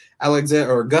successor of Alexander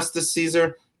or Augustus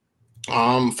Caesar,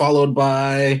 followed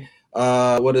by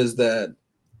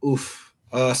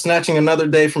snatching another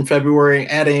day from February,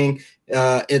 adding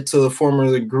it to the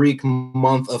former Greek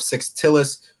month of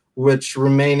Sextilis, which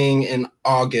remaining in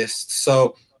August.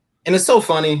 So, and it's so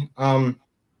funny. My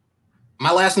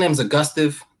last name is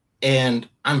Augustive, and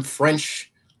I'm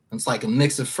French. It's like a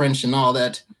mix of French and all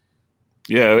that.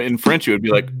 Yeah, in French it would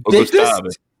be like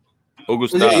Augustave.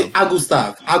 Augustave.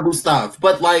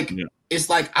 But like it's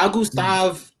like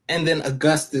Augustave and then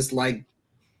Augustus. Like,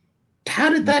 how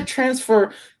did that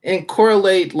transfer and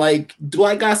correlate? Like, do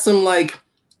I got some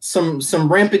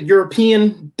rampant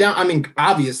European down? I mean,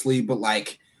 obviously, but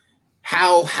like,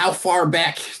 how far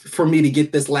back for me to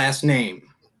get this last name?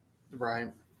 Right.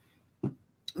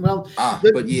 Well,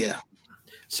 but yeah.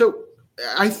 So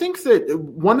I think that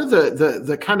one of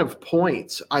the kind of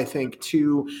points, I think,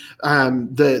 to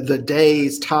the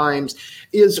days, times,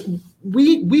 is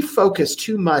we focus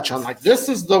too much on, like, this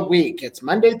is the week, it's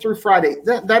Monday through Friday.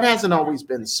 That hasn't always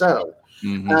been so.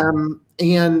 Mm-hmm.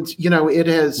 And it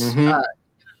has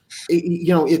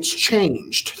it's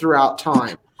changed throughout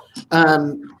time.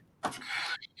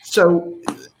 So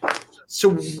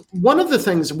one of the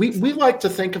things we like to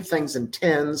think of things in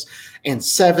 10s and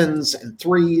 7s and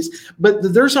 3s,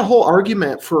 but there's a whole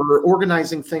argument for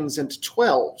organizing things into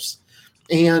 12s.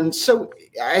 And so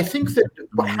I think that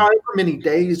however many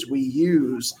days we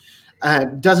use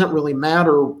doesn't really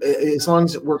matter as long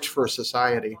as it works for a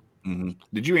society. Mm-hmm.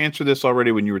 Did you answer this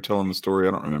already when you were telling the story?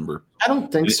 I don't remember. I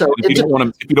don't think so. If you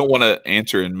don't want to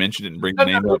answer and mention it and bring the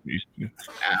name up,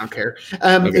 I don't care.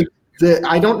 Okay.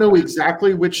 I don't know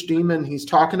exactly which demon he's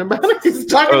talking about. If he's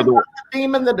talking about the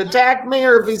demon that attacked me,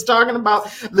 or if he's talking about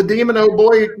the demon old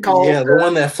boy called. Yeah, the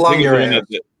one that flung your ass.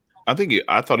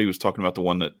 I thought he was talking about the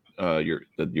one that your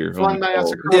flung my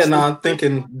ass across. Yeah, no, I'm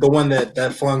thinking the one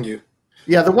that flung you.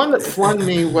 Yeah, the one that flung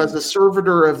me was a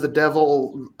servitor of the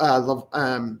devil,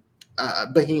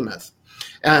 Behemoth.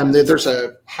 There's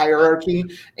a hierarchy,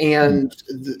 and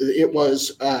it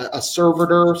was a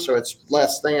servitor, so it's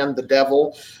less than the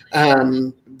devil,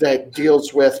 that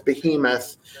deals with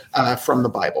Behemoth from the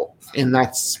Bible. And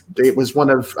it was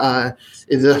one of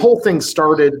the whole thing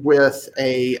started with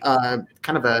a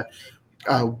kind of a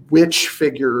witch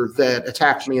figure that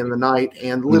attacked me in the night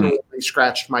and literally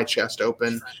scratched my chest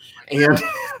open. And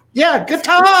yeah, good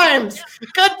times.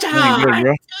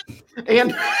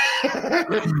 And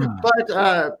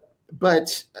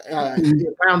but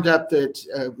it wound up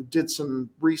that did some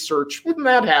research when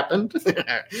that happened.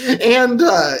 And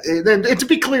to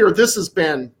be clear, this has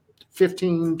been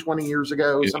 15, 20 years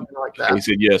ago, something like that. He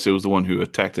said, yes, it was the one who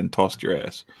attacked and tossed your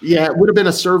ass. Yeah, it would have been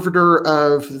a servitor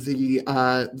of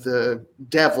the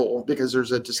devil, because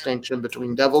there's a distinction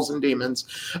between devils and demons,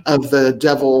 of the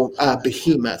devil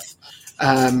Behemoth.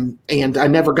 And I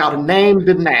never got a name,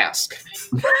 didn't ask.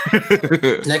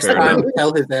 Next time,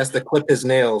 tell his ass to clip his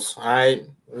nails. All right,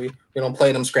 we don't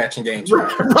play them scratching games.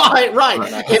 Right.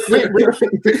 To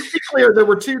be clear, there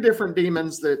were two different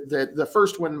demons. That the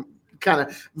first one kind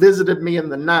of visited me in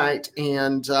the night,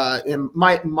 and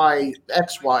my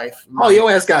ex-wife. Your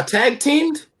ass got tag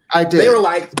teamed? I did. They were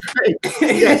like,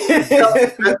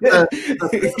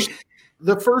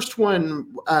 The first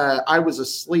one, I was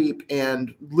asleep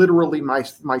and literally my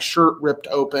shirt ripped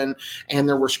open and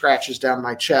there were scratches down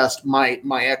my chest. My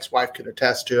ex-wife could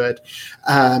attest to it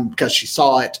because she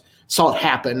saw it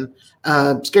happen.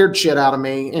 Scared shit out of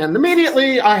me. And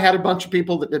immediately I had a bunch of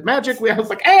people that did magic. I was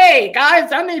like, hey,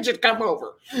 guys, I need you to come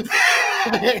over.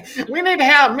 We need to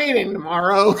have a meeting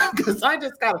tomorrow because I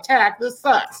just got attacked. This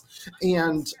sucks.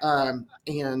 And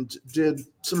did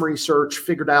some research,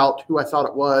 figured out who I thought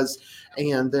it was,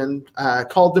 and then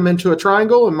called them into a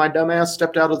triangle. And my dumbass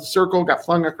stepped out of the circle, got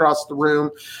flung across the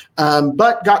room,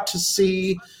 but got to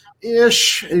see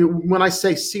ish. When I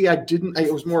say see, I didn't.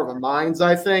 It was more of a mind's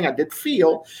eye thing. I did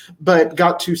feel, but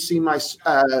got to see my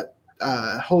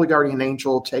holy guardian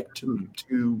angel take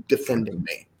to defending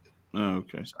me. Oh,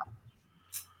 okay,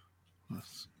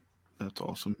 that's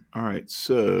awesome. All right,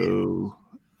 so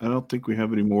I don't think we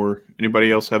have any more.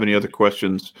 Anybody else have any other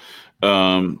questions?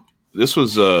 This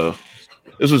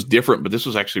was different, but this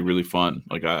was actually really fun.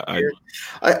 Like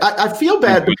I feel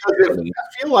bad because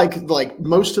I feel like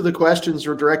most of the questions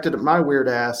were directed at my weird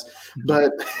ass,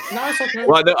 but no, it's okay.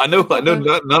 Well, I know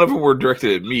none of them were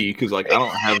directed at me because like I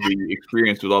don't have the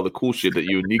experience with all the cool shit that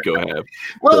you and Nico have.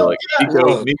 Well, so, like,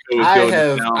 Nico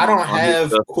I don't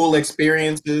have cool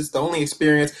experiences. The only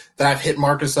experience that I've hit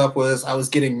Marcus up was I was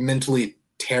getting mentally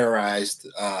terrorized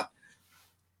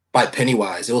by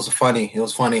Pennywise. It was funny.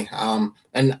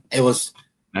 And it was.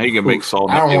 Now you can make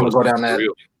Saul. I don't want to go down that.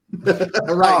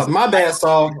 Right. My bad,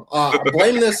 Saul.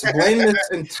 Blame this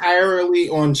entirely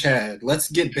on Chad. Let's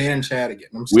get ban Chad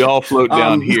again. We all float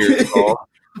down here, Saul.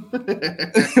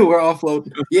 We're all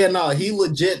floating. Yeah, no, he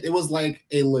legit. It was like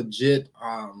a legit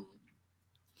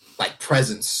like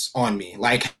presence on me.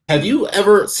 Like, have you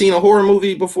ever seen a horror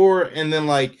movie before and then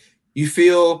like you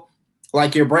feel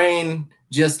like your brain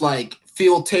just like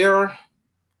feel terror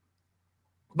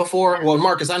before? Well,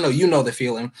 Marcus, I know you know the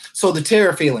feeling. So the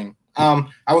terror feeling.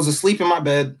 I was asleep in my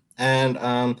bed, and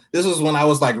this was when I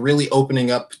was like really opening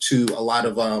up to a lot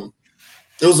of.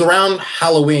 It was around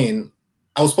Halloween.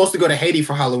 I was supposed to go to Haiti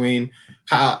for Halloween.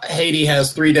 Haiti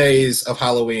has 3 days of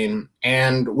Halloween,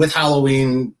 and with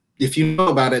Halloween, if you know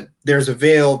about it, there's a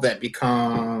veil that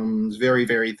becomes very,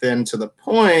 very thin to the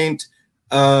point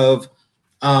of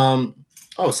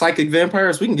psychic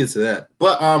vampires. We can get to that,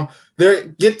 but there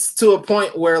gets to a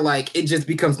point where like it just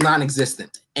becomes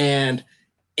non-existent, and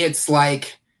it's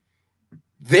like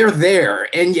they're there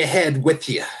in your head with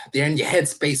you. They're in your head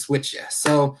space with you.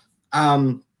 So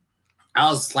I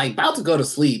was like about to go to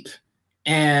sleep,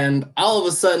 and all of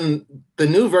a sudden the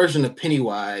new version of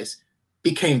Pennywise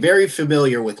became very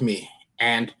familiar with me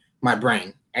and my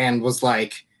brain, and was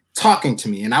like talking to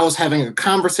me, and I was having a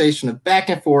conversation of back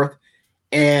and forth,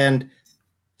 and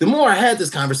the more I had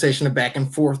this conversation of back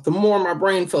and forth, the more my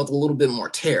brain felt a little bit more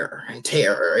terror.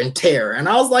 And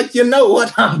I was like, you know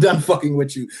what? I'm done fucking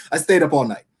with you. I stayed up all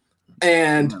night.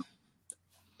 And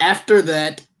after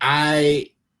that,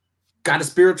 I got a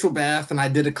spiritual bath and I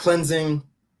did a cleansing.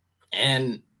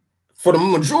 And for the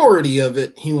majority of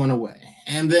it, he went away.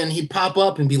 And then he'd pop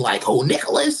up and be like, oh,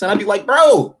 Nicholas. And I'd be like,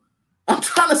 bro, I'm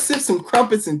trying to sip some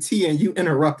crumpets and tea and you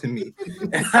interrupted me.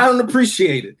 And I don't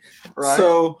appreciate it. Right.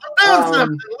 So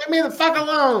leave me the fuck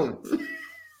alone.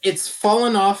 It's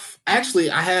fallen off. Actually,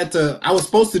 I was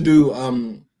supposed to do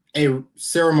a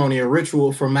ceremony, a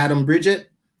ritual for Madame Bridget.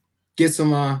 Get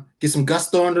some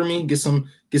gusto under me, get some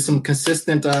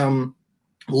consistent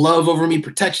love over me,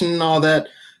 protection and all that.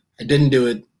 I didn't do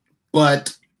it.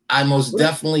 But I most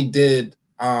definitely did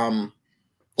I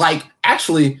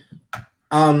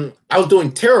was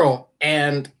doing tarot,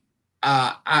 and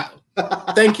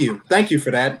thank you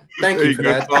for that. Thank you for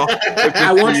that.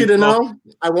 I want you to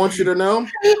know,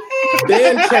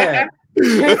 ban Chad.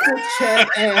 Cancel Chad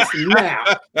ass now.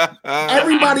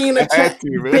 Everybody in the chat,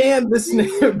 ban this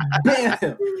nigga. Ban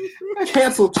him.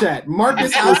 Cancel Chad.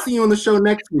 Marcus, I'll see you on the show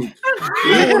next week.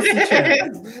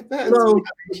 So,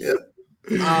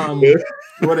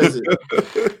 what is it?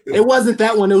 It wasn't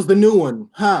that one. It was the new one,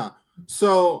 huh?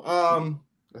 So,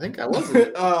 I think I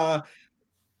wasn't.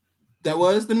 That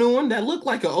was the new one. That looked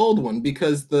like an old one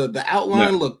because the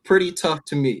outline looked pretty tough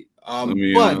to me.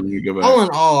 But all in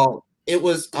all, it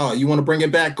was. You want to bring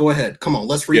it back? Go ahead. Come on,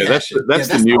 let's rehash it. That's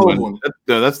the new one.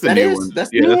 That's the new one.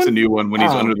 That's the new one when he's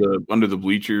under the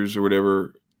bleachers or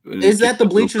whatever. Is that the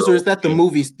bleachers or is that the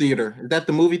movie theater? Is that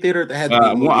the movie theater that had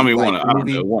the movie? I mean,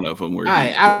 one of them.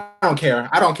 I don't care.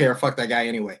 I don't care. Fuck that guy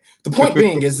anyway. The point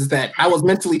being is that I was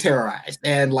mentally terrorized,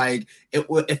 and like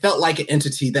it felt like an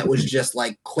entity that was just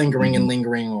like clingering and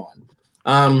lingering on.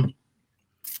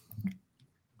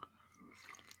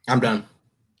 I'm done.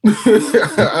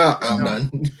 I'm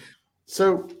done.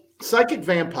 So Psychic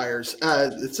vampires.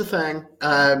 It's a thing.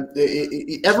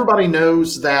 Everybody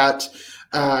knows that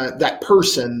that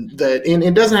person that, and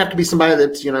it doesn't have to be somebody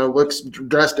that looks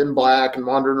dressed in black and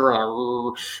wandering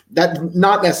around. That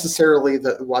not necessarily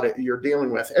what you're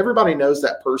dealing with. Everybody knows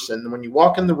that person. When you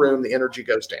walk in the room, the energy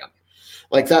goes down.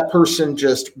 Like that person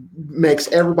just makes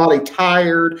everybody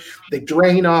tired. They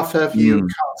drain off of you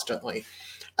constantly.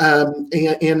 And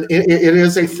it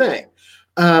is a thing.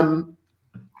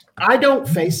 I don't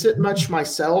face it much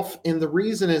myself, and the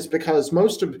reason is because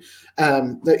most of,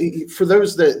 for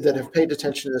those that have paid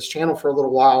attention to this channel for a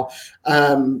little while,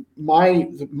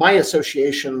 my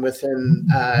association within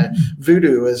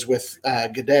voodoo is with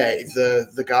G'day,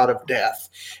 the god of death,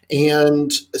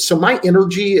 and so my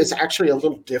energy is actually a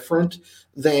little different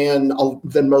than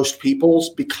most people's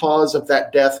because of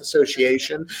that death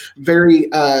association. Very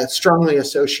strongly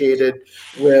associated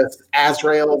with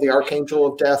Azrael, the archangel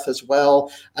of death, as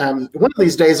well. One of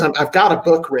these days, I've got a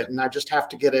book written. I just have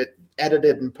to get it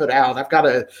edited and put out. I've got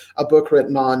a book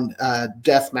written on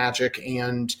death magic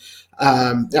and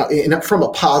from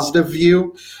a positive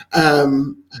view.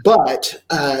 But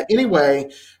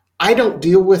anyway, I don't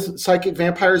deal with psychic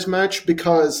vampires much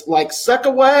because, like, suck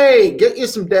away, get you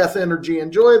some death energy,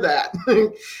 enjoy that,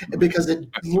 because it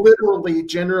literally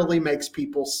generally makes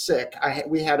people sick.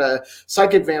 We had a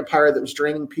psychic vampire that was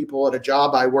draining people at a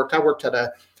job I worked. I worked at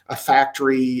a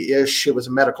factory-ish. It was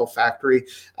a medical factory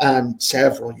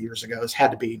several years ago. It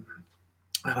had to be,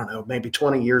 I don't know, maybe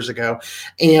 20 years ago.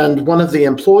 And one of the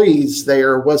employees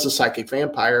there was a psychic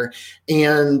vampire.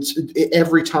 And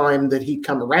every time that he'd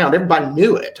come around, everybody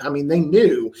knew it. I mean, they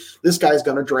knew this guy's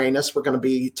going to drain us. We're going to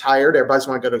be tired. Everybody's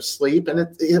going to go to sleep. And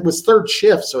it was third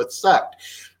shift, so it sucked.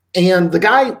 And the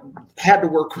guy had to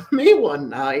work with me one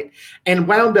night and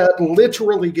wound up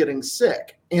literally getting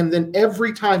sick. And then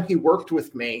every time he worked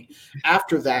with me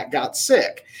after that, got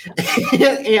sick.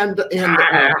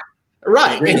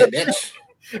 Right.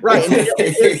 Right. And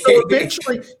so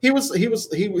eventually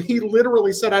he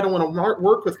literally said, I don't want to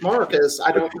work with Marcus.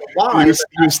 I don't know why. He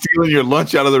was stealing your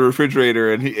lunch out of the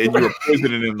refrigerator and you were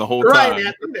poisoning him the whole time.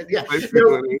 Right. Yeah.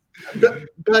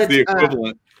 But the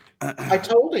equivalent. I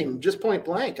told him just point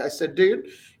blank. I said, dude,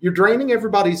 you're draining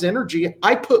everybody's energy.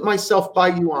 I put myself by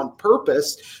you on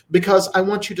purpose because I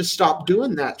want you to stop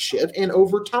doing that shit. And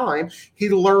over time, he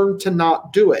learned to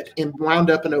not do it and wound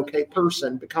up an okay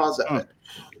person because of it.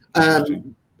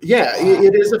 Yeah,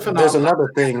 it is a phenomenon. There's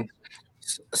another thing.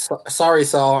 Sorry,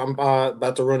 Sal, I'm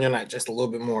about to ruin your night just a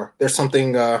little bit more. There's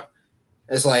something,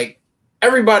 it's like,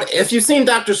 everybody, if you've seen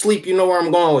Dr. Sleep, you know where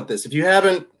I'm going with this. If you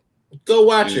haven't, go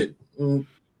watch it.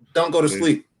 Don't go to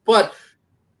sleep. But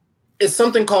it's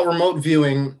something called remote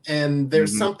viewing, and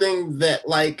there's something that,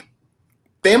 like,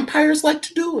 vampires like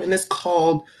to do, and it's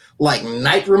called, like,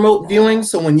 night remote viewing.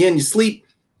 So when you're in your sleep,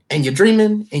 and you're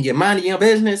dreaming and you're minding your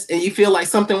business and you feel like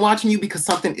something watching you because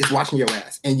something is watching your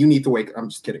ass and you need to wake up. I'm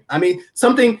just kidding. I mean,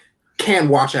 something can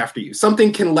watch after you.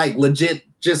 Something can like legit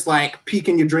just like peek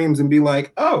in your dreams and be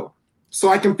like, oh, so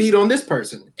I can feed on this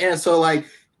person. And so like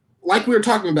we were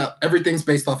talking about, everything's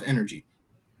based off energy.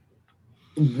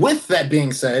 With that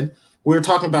being said, we were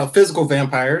talking about physical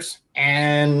vampires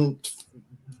and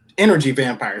energy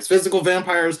vampires. Physical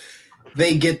vampires,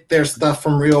 they get their stuff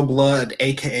from real blood,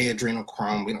 aka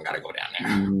adrenochrome. We don't got to go down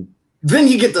there. Then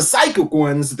you get the psychic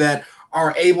ones that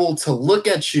are able to look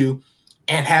at you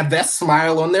and have that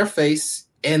smile on their face,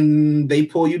 and they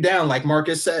pull you down, like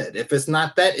Marcus said. If it's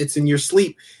not that, it's in your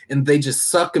sleep, and they just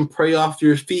suck and prey off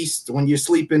your feast when you're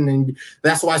sleeping. And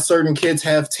that's why certain kids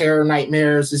have terror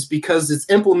nightmares, is because it's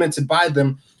implemented by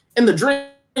them. In the dream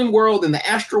world, in the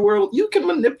astral world, you can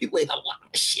manipulate a lot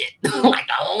of shit, like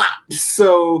a lot.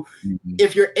 So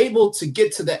if you're able to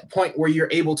get to that point where you're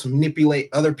able to manipulate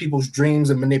other people's dreams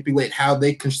and manipulate how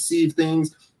they conceive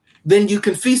things, then you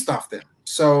can feast off them.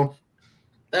 So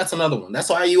that's another one. That's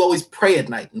why you always pray at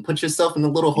night and put yourself in a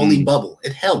little holy bubble.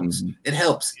 It helps. It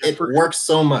helps. It works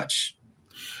so much.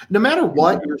 No matter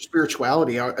what your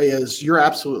spirituality is, you're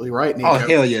absolutely right, Nico. Oh,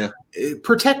 hell yeah.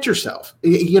 Protect yourself.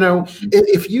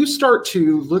 If you start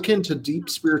to look into deep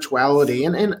spirituality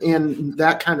and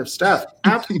that kind of stuff,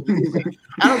 absolutely.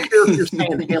 I don't care if you're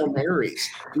saying Hail Marys,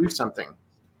 do something.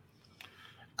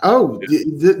 Oh,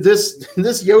 this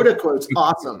Yoda quote's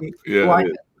awesome. Yeah.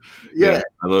 Yeah,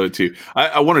 I love it too.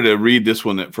 I wanted to read this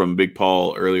one from Big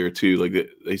Paul earlier too. Like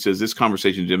he says, this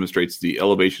conversation demonstrates the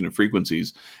elevation of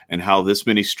frequencies and how this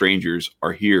many strangers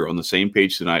are here on the same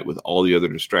page tonight with all the other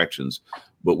distractions,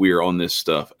 but we are on this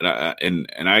stuff. And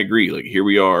I agree. Like here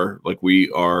we are. Like we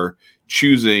are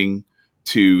choosing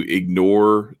to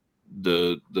ignore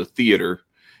the theater,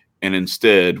 and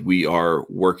instead we are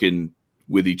working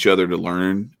with each other to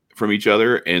learn from each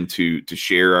other and to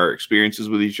share our experiences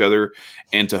with each other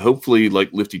and to hopefully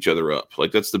like lift each other up.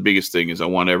 Like that's the biggest thing is I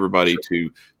want everybody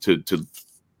to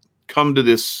come to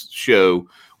this show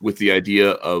with the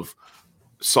idea of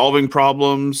solving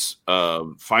problems,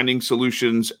 finding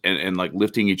solutions, and like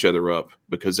lifting each other up,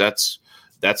 because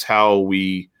that's how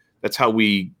we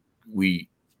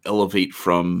elevate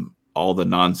from all the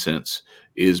nonsense,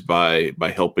 is by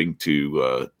helping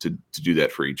to do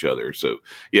that for each other. So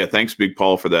yeah, thanks Big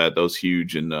Paul for that. That was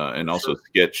huge. And also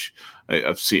Sketch.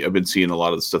 I've been seeing a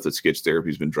lot of the stuff that Sketch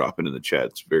Therapy's been dropping in the chat.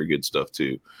 It's very good stuff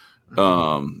too.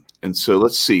 And so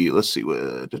let's see what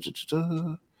I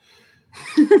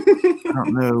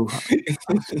don't know.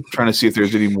 I'm trying to see if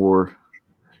there's any more.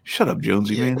 Shut up,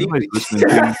 Jonesy, man. Nobody's listening to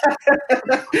me.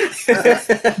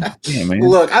 Yeah, man.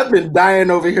 Look, I've been dying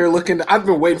over here looking. I've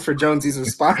been waiting for Jonesy's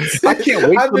response. I can't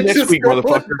wait till next week,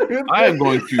 motherfucker. I'm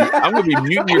going to be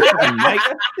muting your fucking mic.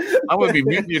 I'm going to be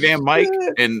muting your damn mic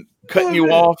and cutting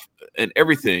you off and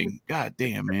everything. God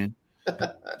damn, man.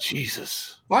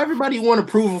 Jesus. Why everybody want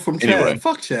approval from Chad? Anyway.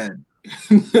 Fuck Chad.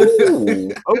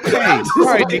 Ooh, okay. All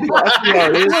right, Nico.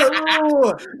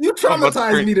 You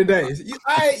traumatized me today. You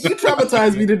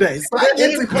traumatized me today. So I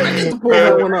get to pull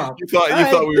that one off. You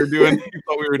thought we were doing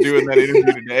that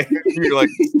interview today. You're like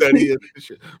studying.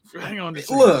 Hang on a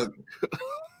second. Look.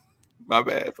 My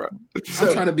bad, bro.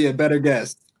 I'm trying to be a better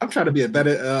guest. I'm trying to be a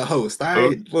better host.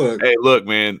 Look. Hey, look,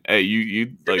 man. Hey,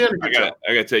 you like I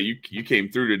gotta tell you, you came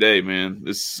through today, man.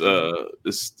 This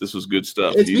was good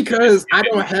stuff. It's because I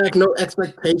don't have no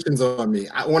expectations on me.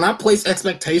 When I place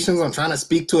expectations on trying to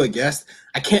speak to a guest,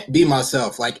 I can't be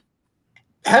myself. Like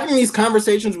having these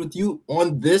conversations with you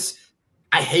on this,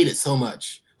 I hate it so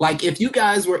much. Like if you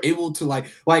guys were able to like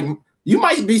you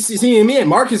might be seeing me at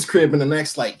Marcus' crib in the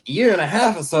next like year and a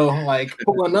half or so, like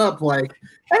pulling up like,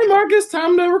 hey Marcus,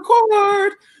 time to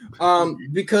record.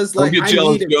 Because like I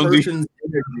need a person's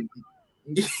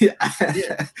energy.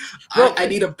 I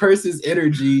need a person's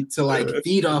energy to like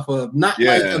feed off of, not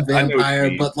like a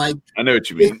vampire, but like I know what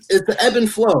you mean. It's the ebb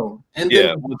and flow. And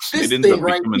then this thing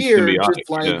right here, just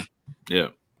like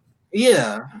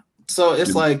yeah. So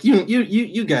it's like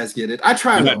you guys get it. I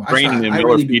try. Brandon and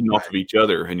Miller feeding off of each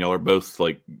other, and y'all are both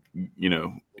like,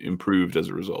 improved as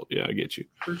a result. Yeah, I get you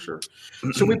for sure.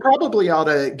 So we probably ought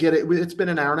to get it. It's been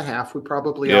an hour and a half. We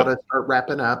probably ought to start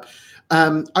wrapping up.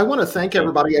 I want to thank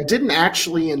everybody. I didn't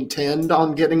actually intend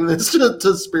on getting this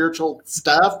to spiritual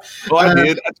stuff. Well, I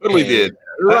did. I totally did.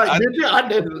 Right? Did you? I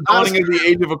did. Dawning of the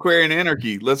Age of Aquarian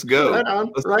Anarchy. Let's go.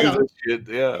 Let's do this shit.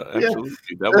 Yeah,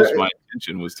 absolutely. That was my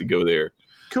intention, was to go there.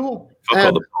 Cool. Fuck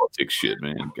all the politics shit,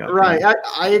 man. God, right.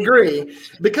 I agree,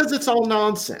 because it's all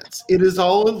nonsense. It is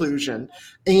all illusion.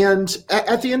 And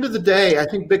at the end of the day, I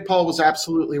think Big Paul was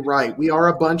absolutely right. We are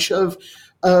a bunch of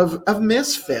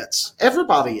misfits.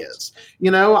 Everybody is.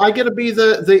 I get to be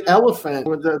the elephant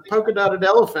with the polka dotted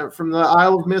elephant from the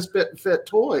Isle of Misfit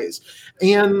Toys.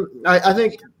 And I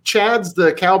think Chad's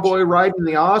the cowboy riding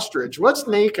the ostrich. What's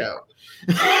Nico?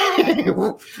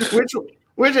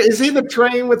 Which is he, the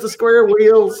train with the square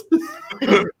wheels?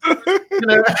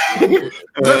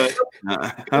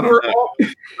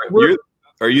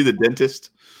 Are you the dentist?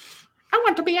 I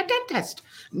want to be a dentist.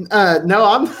 No,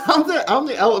 I'm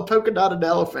the polka dotted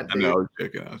elephant. I know, I was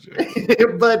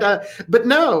joking. But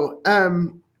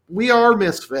no, we are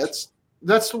misfits.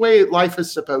 That's the way life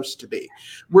is supposed to be.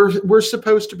 We're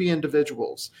supposed to be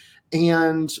individuals.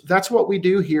 And that's what we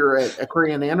do here at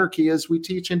Aquarian Anarchy, is we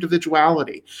teach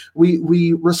individuality.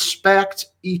 We respect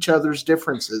each other's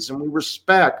differences, and we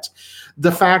respect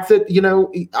the fact that,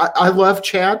 I love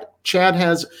Chad. Chad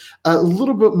has a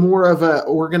little bit more of an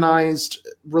organized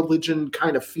religion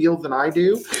kind of feel than I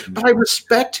do, but I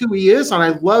respect who he is, and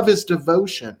I love his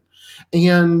devotion,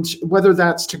 and whether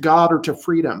that's to God or to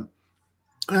freedom.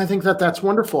 And I think that's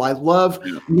wonderful. I love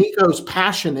Nico's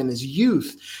passion and his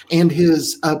youth and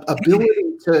his ability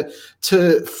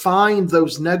to find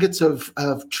those nuggets of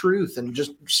truth and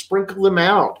just sprinkle them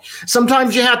out.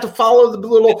 Sometimes you have to follow the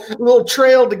little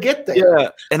trail to get there. Yeah,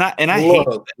 and I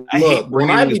hate when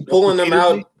I be pulling them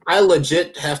out, I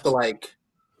legit have to like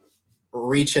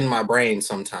reach in my brain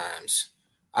sometimes.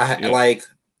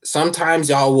 Sometimes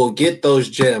y'all will get those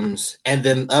gems, and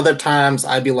then other times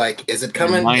I'd be like, is it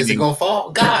coming? Is it gonna fall?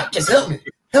 God, just help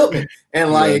me. And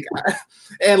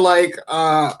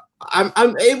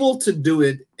I'm able to do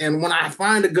it. And when I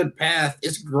find a good path,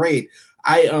 it's great.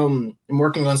 I am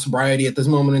working on sobriety at this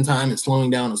moment in time and slowing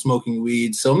down and smoking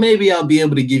weed. So maybe I'll be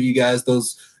able to give you guys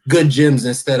those good gems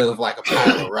instead of like a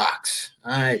pile of rocks.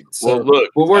 All right. So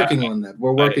look, we're working on that.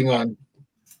 We're working on.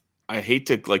 I hate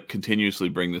to like continuously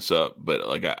bring this up, but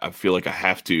like I feel like I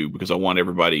have to, because I want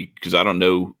everybody, because I don't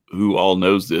know who all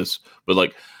knows this, but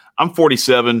like I'm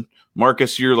 47.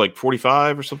 Marcus, you're like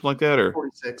 45 or something like that, or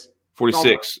 46.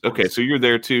 46. Okay, so you're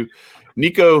there too.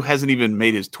 Nico hasn't even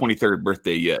made his 23rd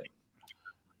birthday yet,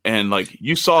 and like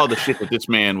you saw the shit that this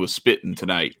man was spitting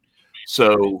tonight.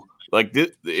 So like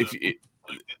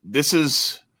this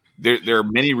is there are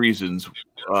many reasons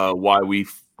why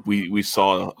we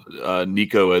saw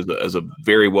Nico as a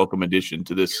very welcome addition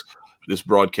to this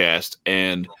broadcast,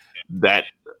 and that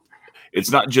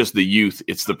it's not just the youth,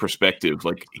 it's the perspective.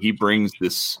 Like he brings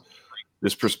this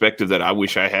perspective that I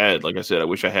wish I had. Like I said, I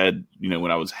wish I had,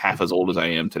 when I was half as old as I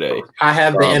am today. I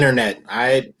have the internet.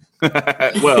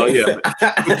 Well, yeah,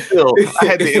 but still, I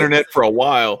had the internet for a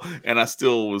while, and I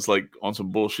still was like on some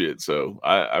bullshit. So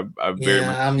I very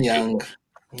much. I'm young.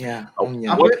 Yeah, I'm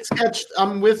young.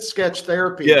 I'm with Sketch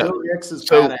Therapy. Yeah. Billy X is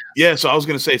badass. Yeah, so I was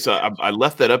going to say, so I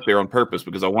left that up there on purpose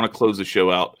because I want to close the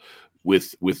show out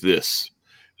with this,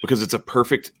 because it's a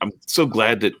perfect. I'm so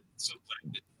glad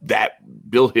that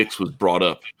Bill Hicks was brought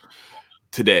up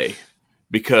today,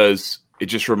 because it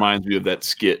just reminds me of that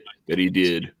skit that he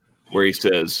did where he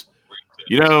says,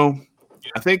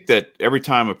 I think that every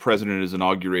time a president is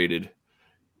inaugurated,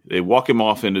 they walk him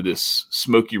off into this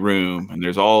smoky room, and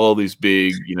there's all these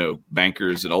big,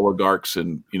 bankers and oligarchs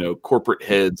and, corporate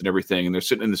heads and everything. And they're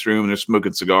sitting in this room and they're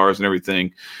smoking cigars and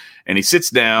everything. And he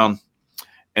sits down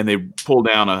and they pull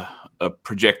down a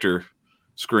projector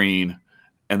screen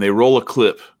and they roll a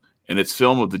clip, and it's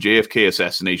film of the JFK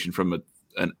assassination from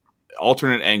an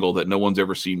alternate angle that no one's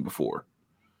ever seen before.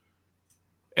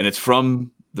 And it's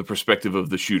from the perspective of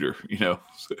the shooter,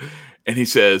 and he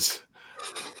says,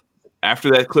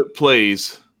 after that clip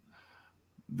plays,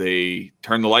 they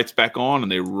turn the lights back on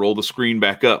and they roll the screen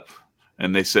back up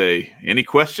and they say, any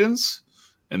questions?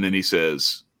 And then he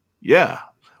says, yeah,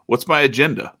 what's my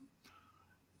agenda?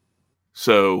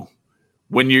 So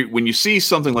when you see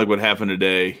something like what happened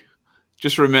today,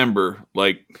 just remember,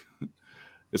 like,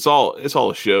 it's all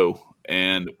a show,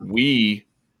 and we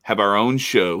have our own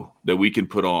show that we can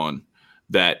put on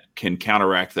that can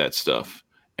counteract that stuff.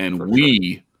 And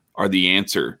we are the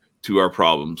answer to our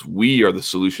problems. We are the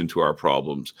solution to our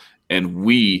problems, and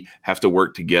we have to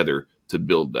work together to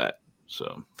build that.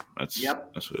 So that's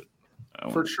what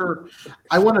for sure.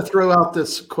 I want to throw out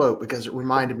this quote because it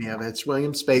reminded me of it. It's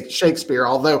William Shakespeare.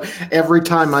 Although every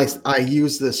time I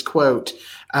use this quote,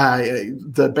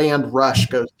 the band Rush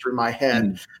goes through my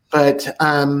head. But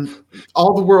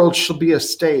all the world shall be a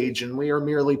stage, and we are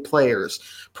merely players,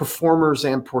 performers,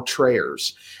 and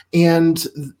portrayers. And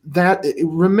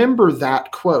remember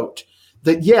that quote,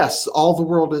 that yes, all the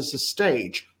world is a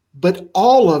stage, but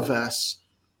all of us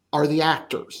are the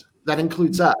actors. That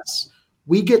includes us.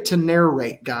 We get to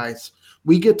narrate, guys.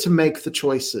 We get to make the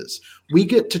choices. We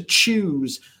get to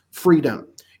choose freedom.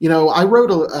 I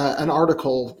wrote an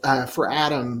article for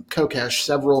Adam Kokesh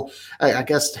I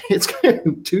guess it's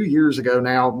 2 years ago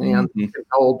now, man, I'm getting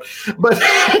old. But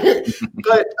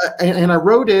I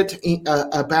wrote it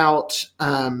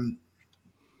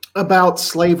about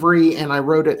slavery, and I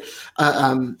wrote it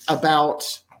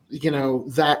about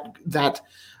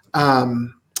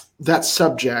that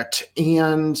subject.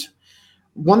 And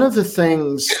one of the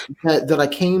things that I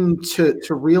came to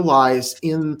realize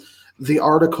in the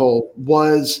article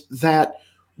was that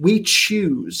we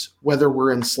choose whether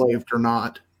we're enslaved or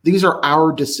not. These are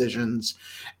our decisions.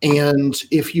 And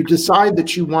if you decide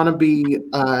that you want to be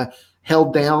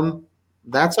held down,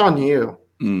 that's on you.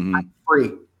 I'm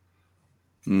free.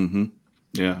 Mm-hmm.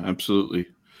 Yeah, absolutely.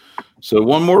 So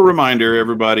one more reminder,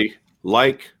 everybody,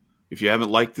 if you haven't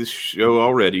liked this show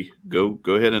already, go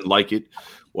ahead and like it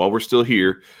while we're still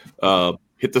here.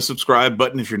 Hit the subscribe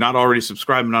button if you're not already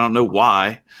subscribed, and I don't know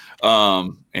why.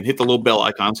 And hit the little bell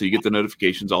icon so you get the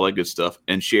notifications, all that good stuff.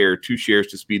 And share 2 shares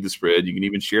to speed the spread. You can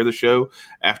even share the show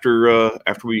after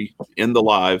we end the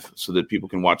live so that people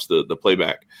can watch the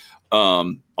playback.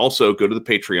 Also, go to the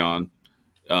Patreon.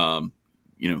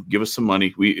 Give us some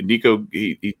money. Nico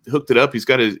he hooked it up. He's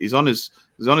on his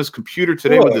computer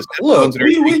today with his headphones.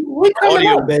 We coming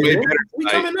up, baby. We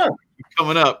coming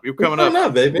up. You're coming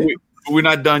up, baby. We're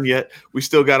not done yet. We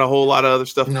still got a whole lot of other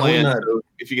stuff planned. So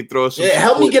if you can throw us some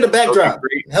help me get a backdrop.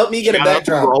 Help me get a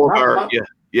backdrop. All of our,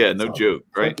 no joke,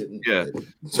 right? Yeah.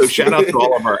 So shout out to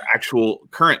all of our actual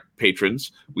current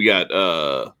patrons. We got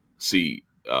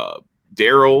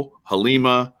Daryl,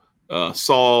 Halima,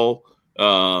 Saul,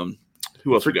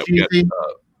 who else we got?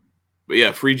 We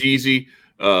got Free Jeezy,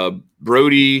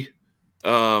 Brody.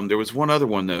 There was one other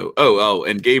one though.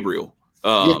 And Gabriel.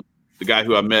 The guy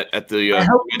who I met at the. I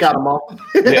hope you got them all.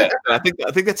 Yeah, I think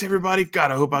that's everybody.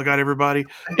 God, I hope I got everybody.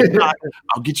 If not,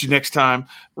 I'll get you next time.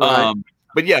 Right.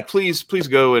 but yeah, please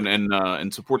go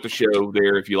and support the show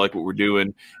there if you like what we're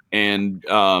doing. And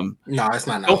no, it's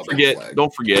not. Don't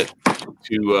forget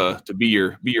to be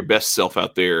your best self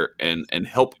out there and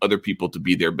help other people to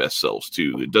be their best selves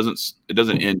too. It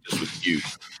doesn't end just with you.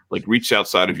 Like, reach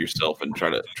outside of yourself and try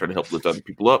to help lift other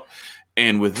people up.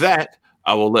 And with that,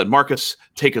 I will let Marcus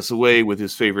take us away with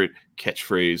his favorite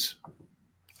catchphrase.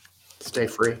 Stay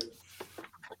free.